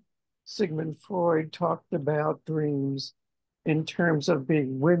Jew, Sigmund Freud, talked about dreams in terms of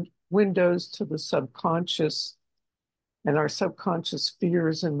being windows to the subconscious and our subconscious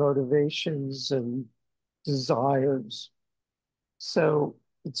fears and motivations and desires. So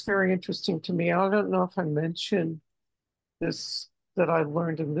it's very interesting to me. I don't know if I mentioned this, that I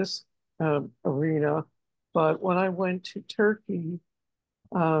learned in this arena, but when I went to Turkey,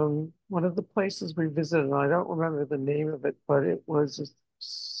 one of the places we visited, and I don't remember the name of it, but it was a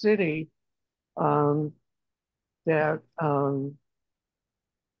city that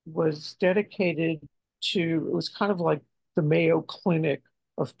was dedicated to, it was kind of like the Mayo Clinic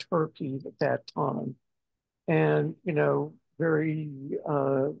of Turkey at that time. And, very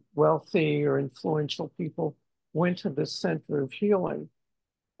wealthy or influential people went to this center of healing.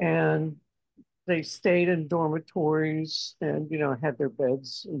 And they stayed in dormitories and, had their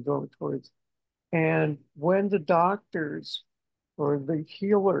beds in dormitories. And when the doctors or the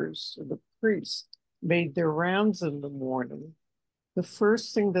healers or the priests made their rounds in the morning, the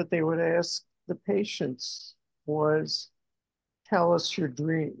first thing that they would ask the patients was, tell us your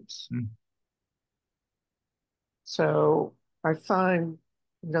dreams. Mm. So I find,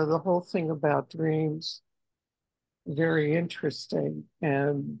 the whole thing about dreams very interesting,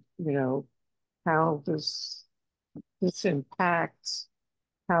 and, how this impacts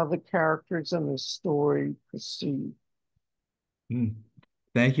how the characters in the story proceed. Mm.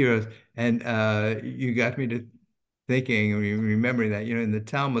 Thank you, Rose. And you got me to thinking, remembering that, in the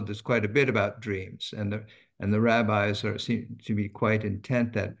Talmud, there's quite a bit about dreams, and the rabbis seem to be quite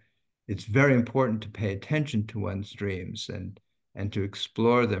intent that it's very important to pay attention to one's dreams and to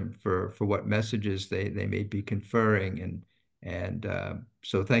explore them for what messages they may be conferring. And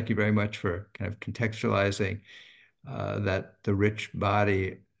so thank you very much for kind of contextualizing that the rich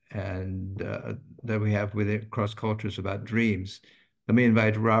body and that we have within across cultures about dreams. Let me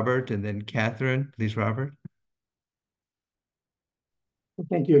invite Robert and then Catherine. Please, Robert.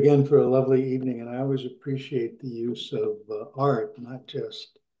 Thank you again for a lovely evening. And I always appreciate the use of art, not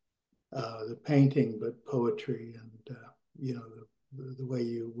just the painting, but poetry and, the way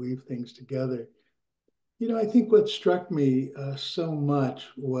you weave things together. I think what struck me so much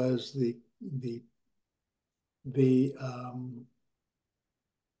was the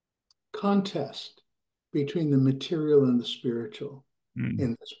contest between the material and the spiritual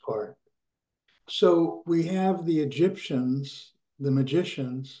in this part. So we have the Egyptians, the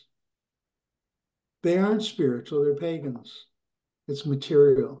magicians. They aren't spiritual, they're pagans. It's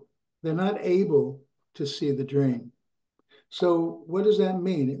material. They're not able to see the dream. So what does that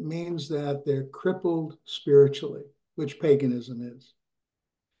mean? It means that they're crippled spiritually, which paganism is.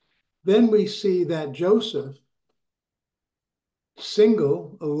 Then we see that Joseph,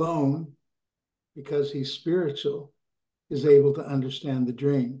 single, alone, because he's spiritual, is able to understand the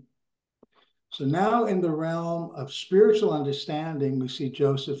dream. So now in the realm of spiritual understanding, we see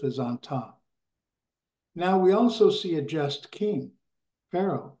Joseph is on top. Now we also see a just king,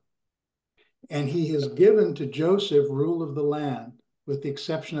 Pharaoh, and he has given to Joseph rule of the land with the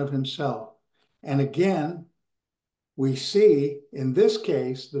exception of himself. And again, we see in this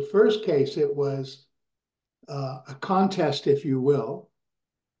case, the first case, it was a contest, if you will,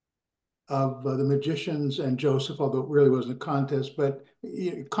 of the magicians and Joseph, although it really wasn't a contest, but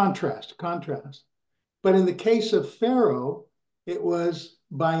contrast. But in the case of Pharaoh, it was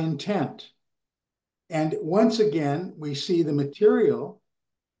by intent. And once again, we see the material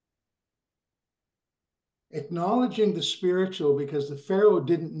acknowledging the spiritual because the Pharaoh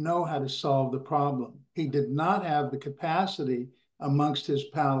didn't know how to solve the problem. He did not have the capacity amongst his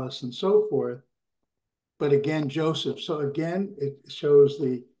palace and so forth. But again, Joseph. So again, it shows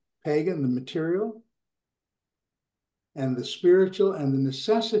the pagan, the material, and the spiritual, and the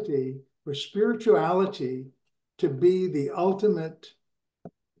necessity for spirituality to be the ultimate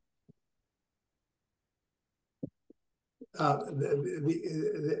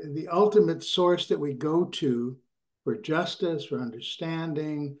the ultimate source that we go to for justice, for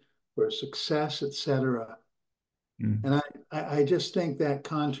understanding, for success, etc. And I just think that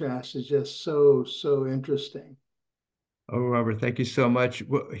contrast is just so interesting. Oh, Robert, thank you so much.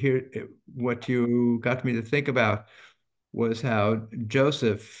 What you got me to think about was how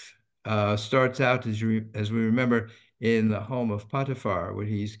Joseph starts out, as we remember, in the home of Potiphar, where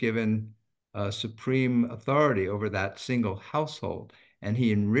he's given supreme authority over that single household, and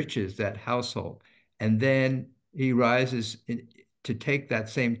he enriches that household. And then he rises to take that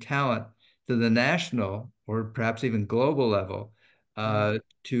same talent to the national or perhaps even global level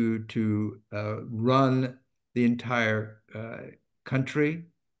to run the entire country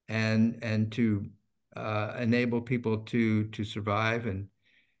and to enable people to survive.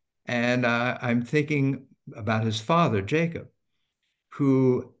 And I'm thinking about his father, Jacob,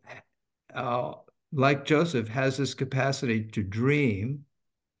 who, like Joseph, has this capacity to dream,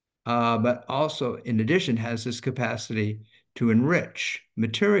 but also, in addition, has this capacity to enrich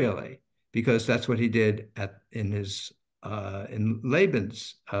materially, because that's what he did in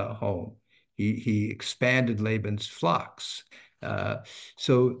Laban's home. He expanded Laban's flocks.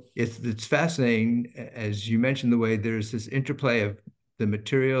 So it's fascinating, as you mentioned, the way there's this interplay of the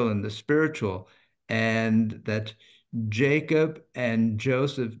material and the spiritual, and that Jacob and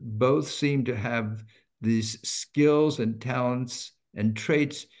Joseph both seem to have these skills and talents and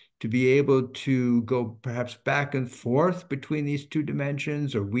traits to be able to go perhaps back and forth between these two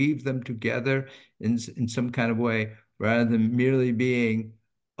dimensions or weave them together in some kind of way, rather than merely being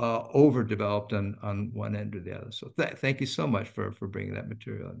overdeveloped on one end or the other. So thank you so much for bringing that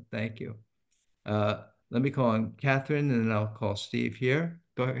material in. Thank you. Let me call on Catherine, and then I'll call Steve here.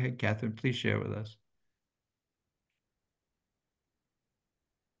 Go ahead, Catherine, please share with us.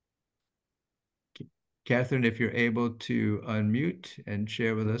 Catherine, if you're able to unmute and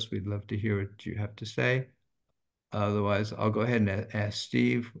share with us, we'd love to hear what you have to say. Otherwise, I'll go ahead and ask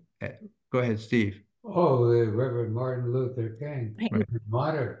Steve. Go ahead, Steve. Oh, the Reverend Martin Luther King, Right. in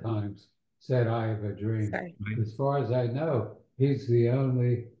modern times, said, "I have a dream." Sorry. As far as I know, he's the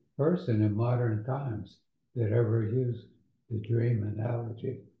only person in modern times that ever used the dream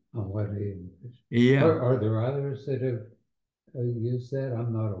analogy on what he envisioned. Yeah. Are there others that have used that?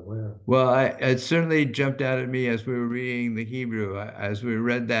 I'm not aware. Well, it certainly jumped out at me as we were reading the Hebrew, as we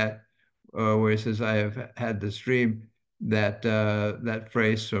read that, where it says, "I have had this dream." That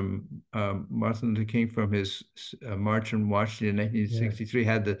phrase from Martin Luther King from his March on Washington in 1963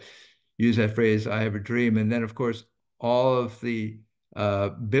 had to use that phrase, "I have a dream," and then of course all of the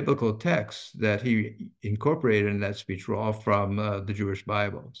biblical texts that he incorporated in that speech were all from the Jewish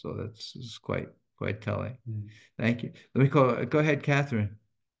Bible. So that's quite telling. Thank you. Let me go ahead, Catherine.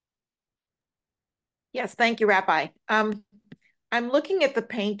 Yes, thank you, Rabbi. I'm looking at the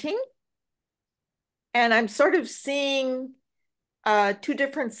painting and I'm sort of seeing two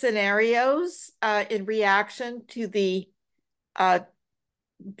different scenarios in reaction to the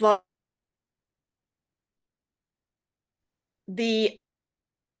blood.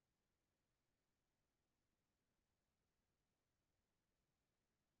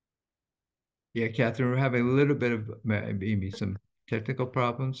 Yeah, Catherine, we're having a little bit of maybe some technical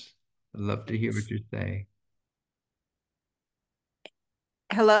problems. I'd love to hear what you're saying.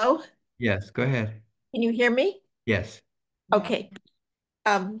 Hello? Yes, go ahead. Can you hear me? Yes. Okay.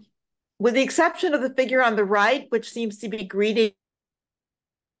 With the exception of the figure on the right, which seems to be greeting.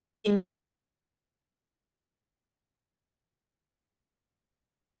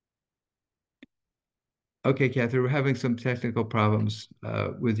 Okay, Catherine, we're having some technical problems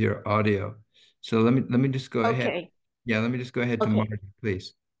with your audio. So let me just go ahead. Okay. Yeah, let me just go ahead to Okay. Marty,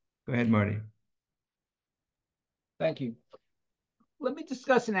 please. Go ahead, Marty. Thank you. Let me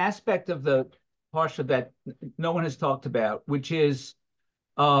discuss an aspect of the Parsha that no one has talked about, which is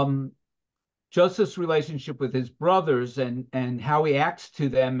Joseph's relationship with his brothers and how he acts to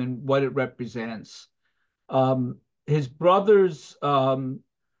them and what it represents. His brothers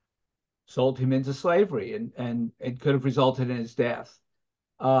sold him into slavery, and it could have resulted in his death.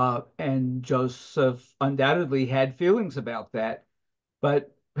 And Joseph undoubtedly had feelings about that.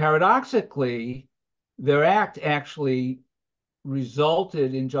 But paradoxically, their act actually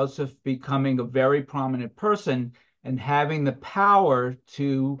resulted in Joseph becoming a very prominent person and having the power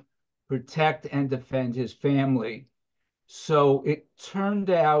to protect and defend his family. So it turned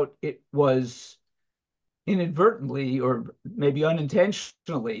out it was inadvertently or maybe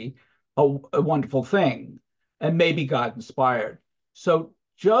unintentionally a wonderful thing, and maybe God inspired. So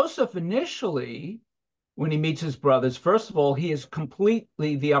Joseph initially, when he meets his brothers, first of all, he is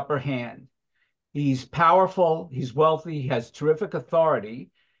completely the upper hand. He's powerful, he's wealthy, he has terrific authority,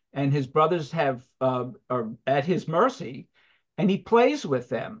 and his brothers are at his mercy, and he plays with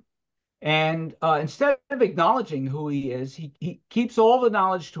them. And instead of acknowledging who he is, he keeps all the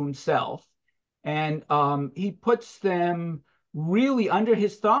knowledge to himself, and he puts them really under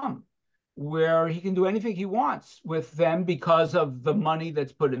his thumb, where he can do anything he wants with them because of the money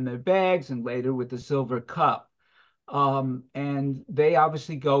that's put in their bags and later with the silver cup. And they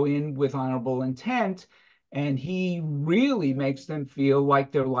obviously go in with honorable intent, and he really makes them feel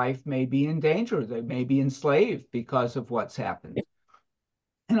like their life may be in danger. They may be enslaved because of what's happened.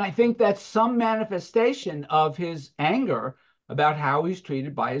 And I think that's some manifestation of his anger about how he's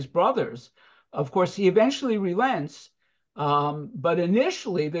treated by his brothers. Of course, he eventually relents, but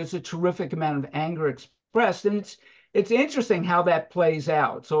initially there's a terrific amount of anger expressed, and it's interesting how that plays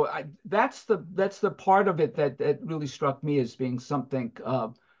out. So that's the part of it that really struck me as being something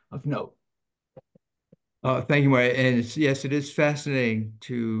of note. Thank you, Marty. And yes, it is fascinating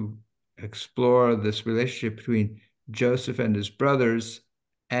to explore this relationship between Joseph and his brothers,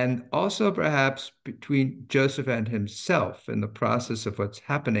 and also perhaps between Joseph and himself in the process of what's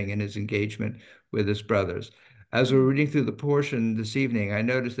happening in his engagement with his brothers. As we're reading through the portion this evening, I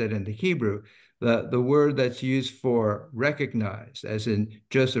noticed that in the Hebrew, the word that's used for recognize, as in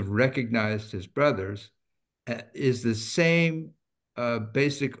Joseph recognized his brothers, is the same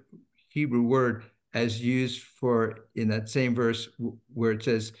basic Hebrew word as used for in that same verse where it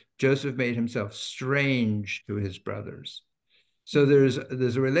says Joseph made himself strange to his brothers. So there's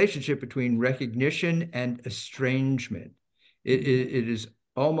a relationship between recognition and estrangement. It is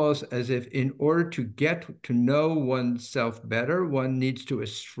almost as if in order to get to know oneself better, one needs to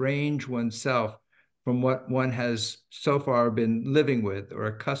estrange oneself from what one has so far been living with or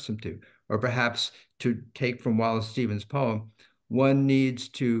accustomed to, or perhaps to take from Wallace Stevens' poem, one needs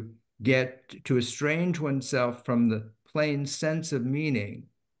to get to estrange oneself from the plain sense of meaning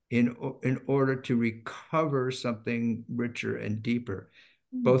in order to recover something richer and deeper,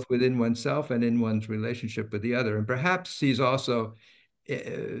 both within oneself and in one's relationship with the other. And perhaps he's also,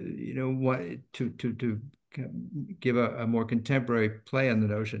 to give a more contemporary play on the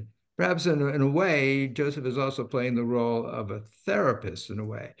notion, perhaps in a way, Joseph is also playing the role of a therapist in a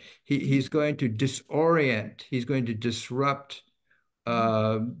way. He's going to disorient, he's going to disrupt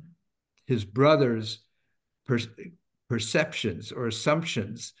uh, his brother's per perceptions or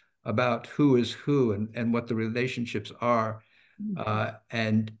assumptions about who is who and what the relationships are.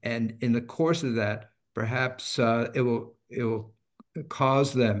 And in the course of that, perhaps it will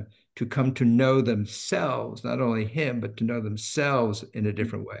cause them to come to know themselves, not only him, but to know themselves in a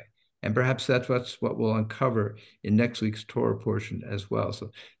different way. And perhaps that's what we'll uncover in next week's Torah portion as well.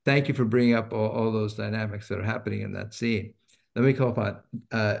 So thank you for bringing up all those dynamics that are happening in that scene. Let me call upon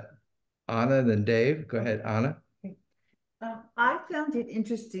Anna and then Dave. Go ahead, Anna. I found it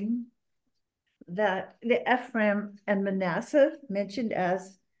interesting that the Ephraim and Manasseh mentioned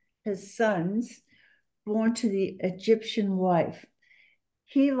as his sons born to the Egyptian wife.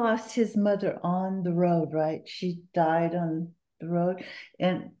 He lost his mother on the road, right? She died on the road,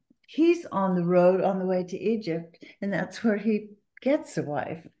 and he's on the road on the way to Egypt, and that's where he gets a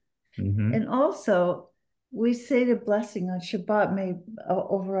wife. And also, we say the blessing on Shabbat may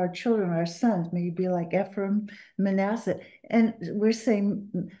over our children, our sons, may you be like Ephraim, Manasseh. And we're saying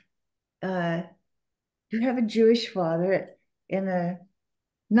you have a Jewish father and a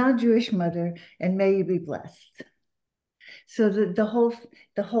non-Jewish mother, and may you be blessed. So the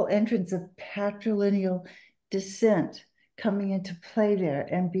whole entrance of patrilineal descent coming into play there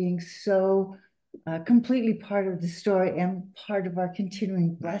and being so completely part of the story and part of our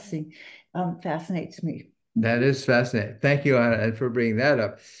continuing blessing fascinates me. That is fascinating. Thank you, Anna, for bringing that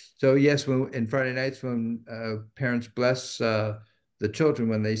up. So yes, in Friday nights when parents bless the children,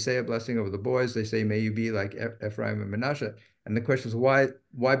 when they say a blessing over the boys, they say, "May you be like Ephraim and Manasseh." And the question is,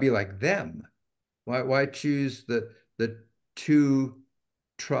 why be like them? Why choose the two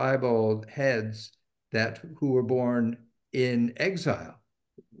tribal heads who were born in exile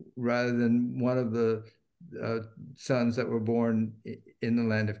rather than one of the sons that were born in the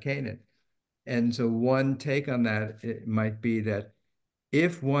land of Canaan? And so one take on that, it might be that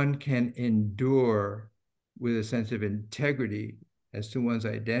if one can endure with a sense of integrity as to one's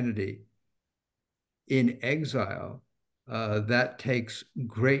identity in exile, that takes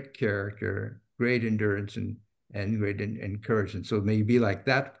great character, great endurance, and great encouragement. So may you be like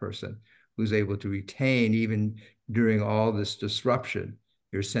that person who's able to retain, even during all this disruption,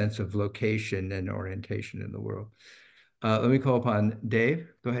 your sense of location and orientation in the world. Let me call upon Dave.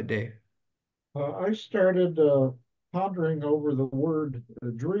 Go ahead, Dave. I started pondering over the word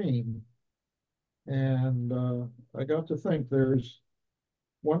dream, and I got to think there's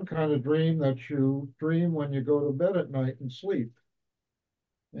one kind of dream that you dream when you go to bed at night and sleep.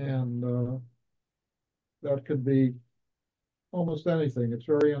 And that could be almost anything. It's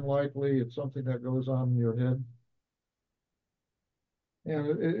very unlikely. It's something that goes on in your head.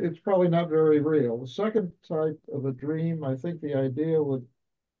 And it's probably not very real. The second type of a dream, I think the idea would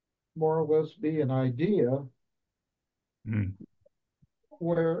more or less be an idea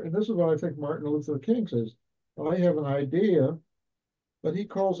where, and this is what I think Martin Luther King says, I have an idea, but he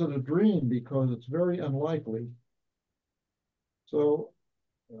calls it a dream because it's very unlikely. So,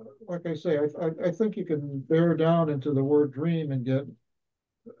 like I say, I think you can bear down into the word dream and get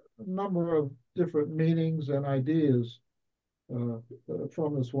a number of different meanings and ideas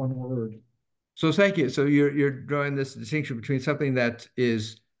from this one word. So thank you. So you're drawing this distinction between something that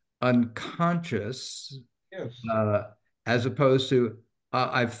is unconscious, yes, as opposed to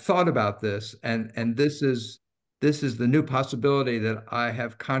I've thought about this, and this is the new possibility that I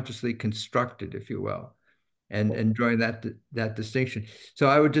have consciously constructed, if you will, and drawing that distinction. So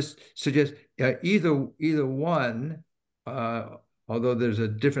I would just suggest either one, although there's a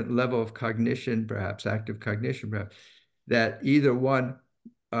different level of cognition, perhaps active cognition, perhaps, that either one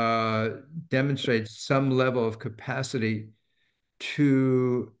demonstrates some level of capacity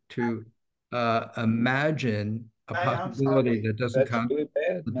to imagine a possibility that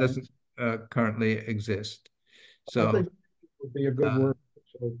doesn't currently exist. So I think it would be a good word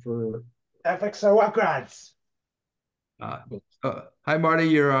for FXO hi Marty,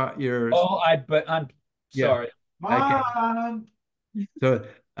 you're I'm sorry. Mom. So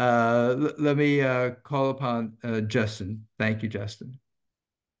let me call upon Justin. Thank you, Justin.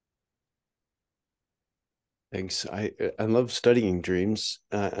 Thanks. I love studying dreams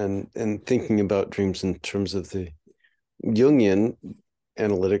and thinking about dreams in terms of the Jungian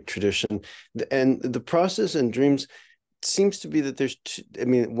analytic tradition. And the process in dreams seems to be that there's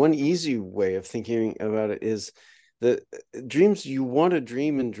one easy way of thinking about it is that dreams, you want to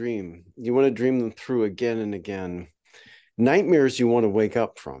dream and dream. You want to dream them through again and again. Nightmares you want to wake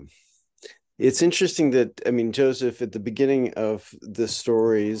up from. It's interesting that, I mean, Joseph at the beginning of the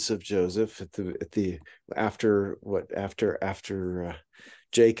stories of Joseph after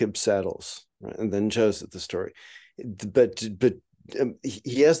Jacob settles, right? And then Joseph, the story, but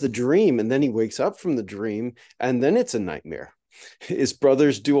he has the dream, and then he wakes up from the dream, and then it's a nightmare. His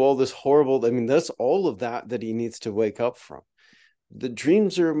brothers do all this horrible, I mean, that's all of that he needs to wake up from. The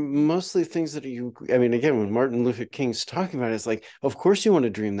dreams are mostly things that I mean, again, when Martin Luther King's talking about it, it's like, of course you want to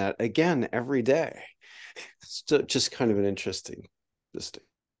dream that again every day. It's just kind of an interesting distinction.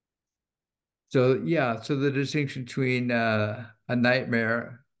 So yeah, so the distinction between a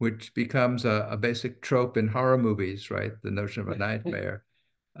nightmare, which becomes a basic trope in horror movies, right? The notion of a nightmare,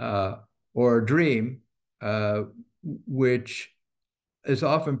 or a dream, which is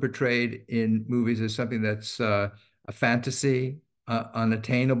often portrayed in movies as something that's a fantasy,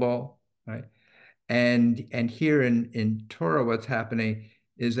 unattainable, right? And here in Torah, what's happening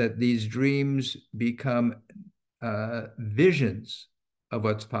is that these dreams become visions of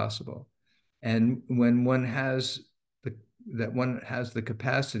what's possible. And when one has the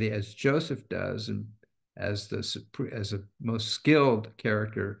capacity, as Joseph does, and as a most skilled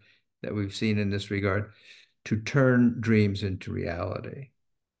character that we've seen in this regard, to turn dreams into reality.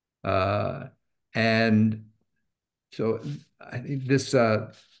 And so I think this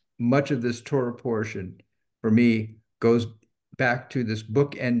much of this Torah portion for me goes back to this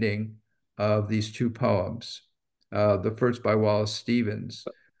book ending of these two poems. The first by Wallace Stevens,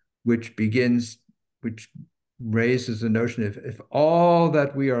 which raises the notion of if all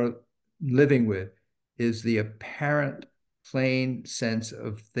that we are living with is the apparent plain sense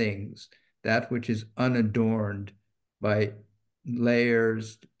of things, that which is unadorned by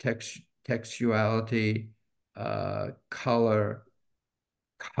layers, textuality, color,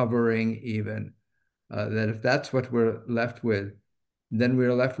 covering even, that if that's what we're left with, then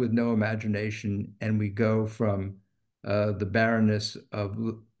we're left with no imagination, and we go from the barrenness of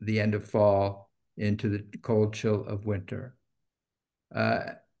the end of fall into the cold chill of winter.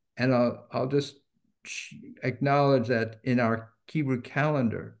 And I'll just acknowledge that in our Hebrew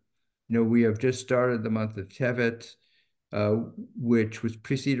calendar, we have just started the month of Tevet, which was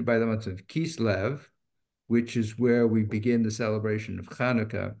preceded by the month of Kislev, which is where we begin the celebration of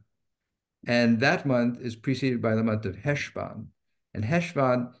Hanukkah. And that month is preceded by the month of Heshvan. And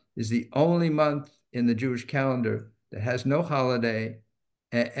Heshvan is the only month in the Jewish calendar that has no holiday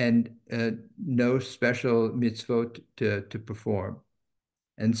and no special mitzvot to perform.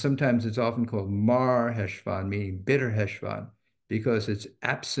 And sometimes it's often called Mar Heshvan, meaning bitter Heshvan, because it's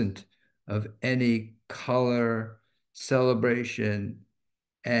absent of any color, celebration,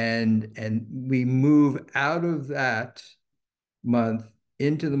 and we move out of that month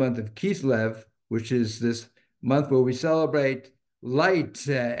into the month of Kislev, which is this month where we celebrate light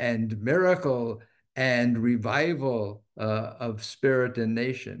and miracle and revival of spirit and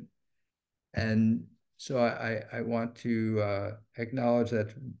nation. And so I want to acknowledge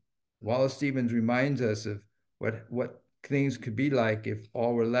that Wallace Stevens reminds us of what things could be like if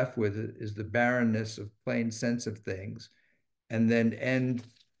all we're left with is the barrenness of plain sense of things, and then end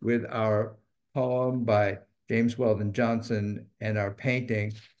with our poem by James Weldon Johnson and our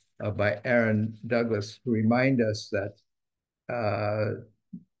painting by Aaron Douglas, who remind us that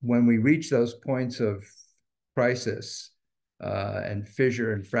when we reach those points of crisis and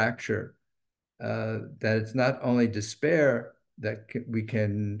fissure and fracture, that it's not only despair that we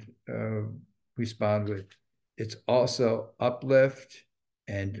can respond with, it's also uplift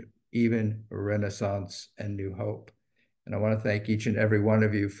and even renaissance and new hope. And I want to thank each and every one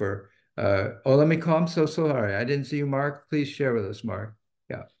of you for, let me call, I'm so sorry. I didn't see you, Mark. Please share with us, Mark.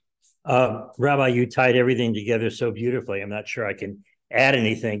 Yeah. Rabbi, you tied everything together so beautifully. I'm not sure I can add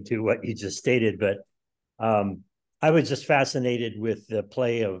anything to what you just stated, but I was just fascinated with the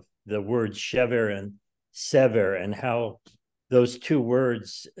play of the words shever and sever, and how those two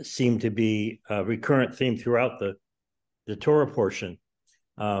words seem to be a recurrent theme throughout the Torah portion.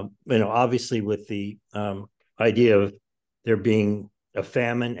 Obviously with the idea of there being a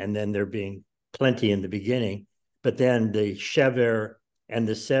famine and then there being plenty in the beginning, but then the shever and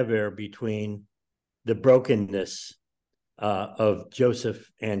the sever between the brokenness of Joseph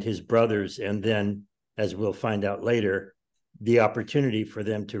and his brothers, and then, as we'll find out later, the opportunity for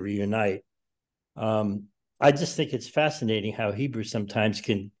them to reunite. I just think it's fascinating how Hebrew sometimes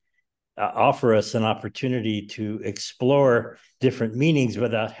can offer us an opportunity to explore different meanings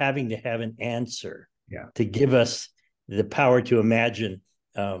without having to have an answer. Yeah. To give us the power to imagine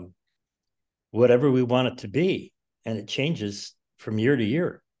whatever we want it to be, and it changes from year to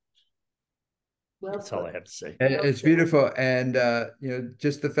year. That's all I have to say. It's beautiful. And,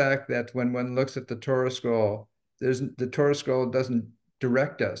 just the fact that when one looks at the Torah scroll, the Torah scroll doesn't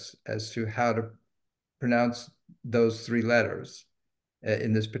direct us as to how to pronounce those three letters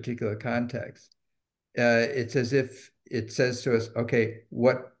in this particular context. It's as if it says to us, okay,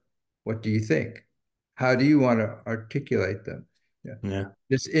 what do you think? How do you want to articulate them? Yeah.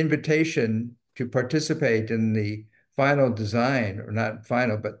 This invitation to participate in the final design, or not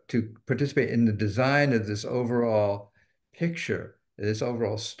final, but to participate in the design of this overall picture, this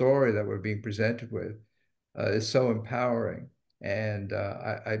overall story that we're being presented with, is so empowering. And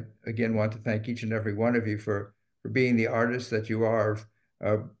I again want to thank each and every one of you for being the artists that you are,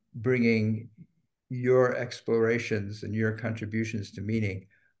 bringing your explorations and your contributions to meaning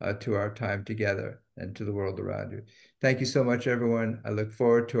to our time together and to the world around you. Thank you so much, everyone. I look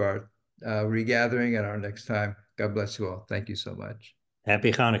forward to our regathering and our next time. God bless you all. Thank you so much.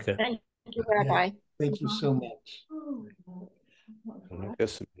 Happy Hanukkah. Thank you, Rabbi. Thank you so much. Oh,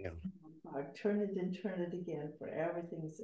 turn it and turn it again, for everything's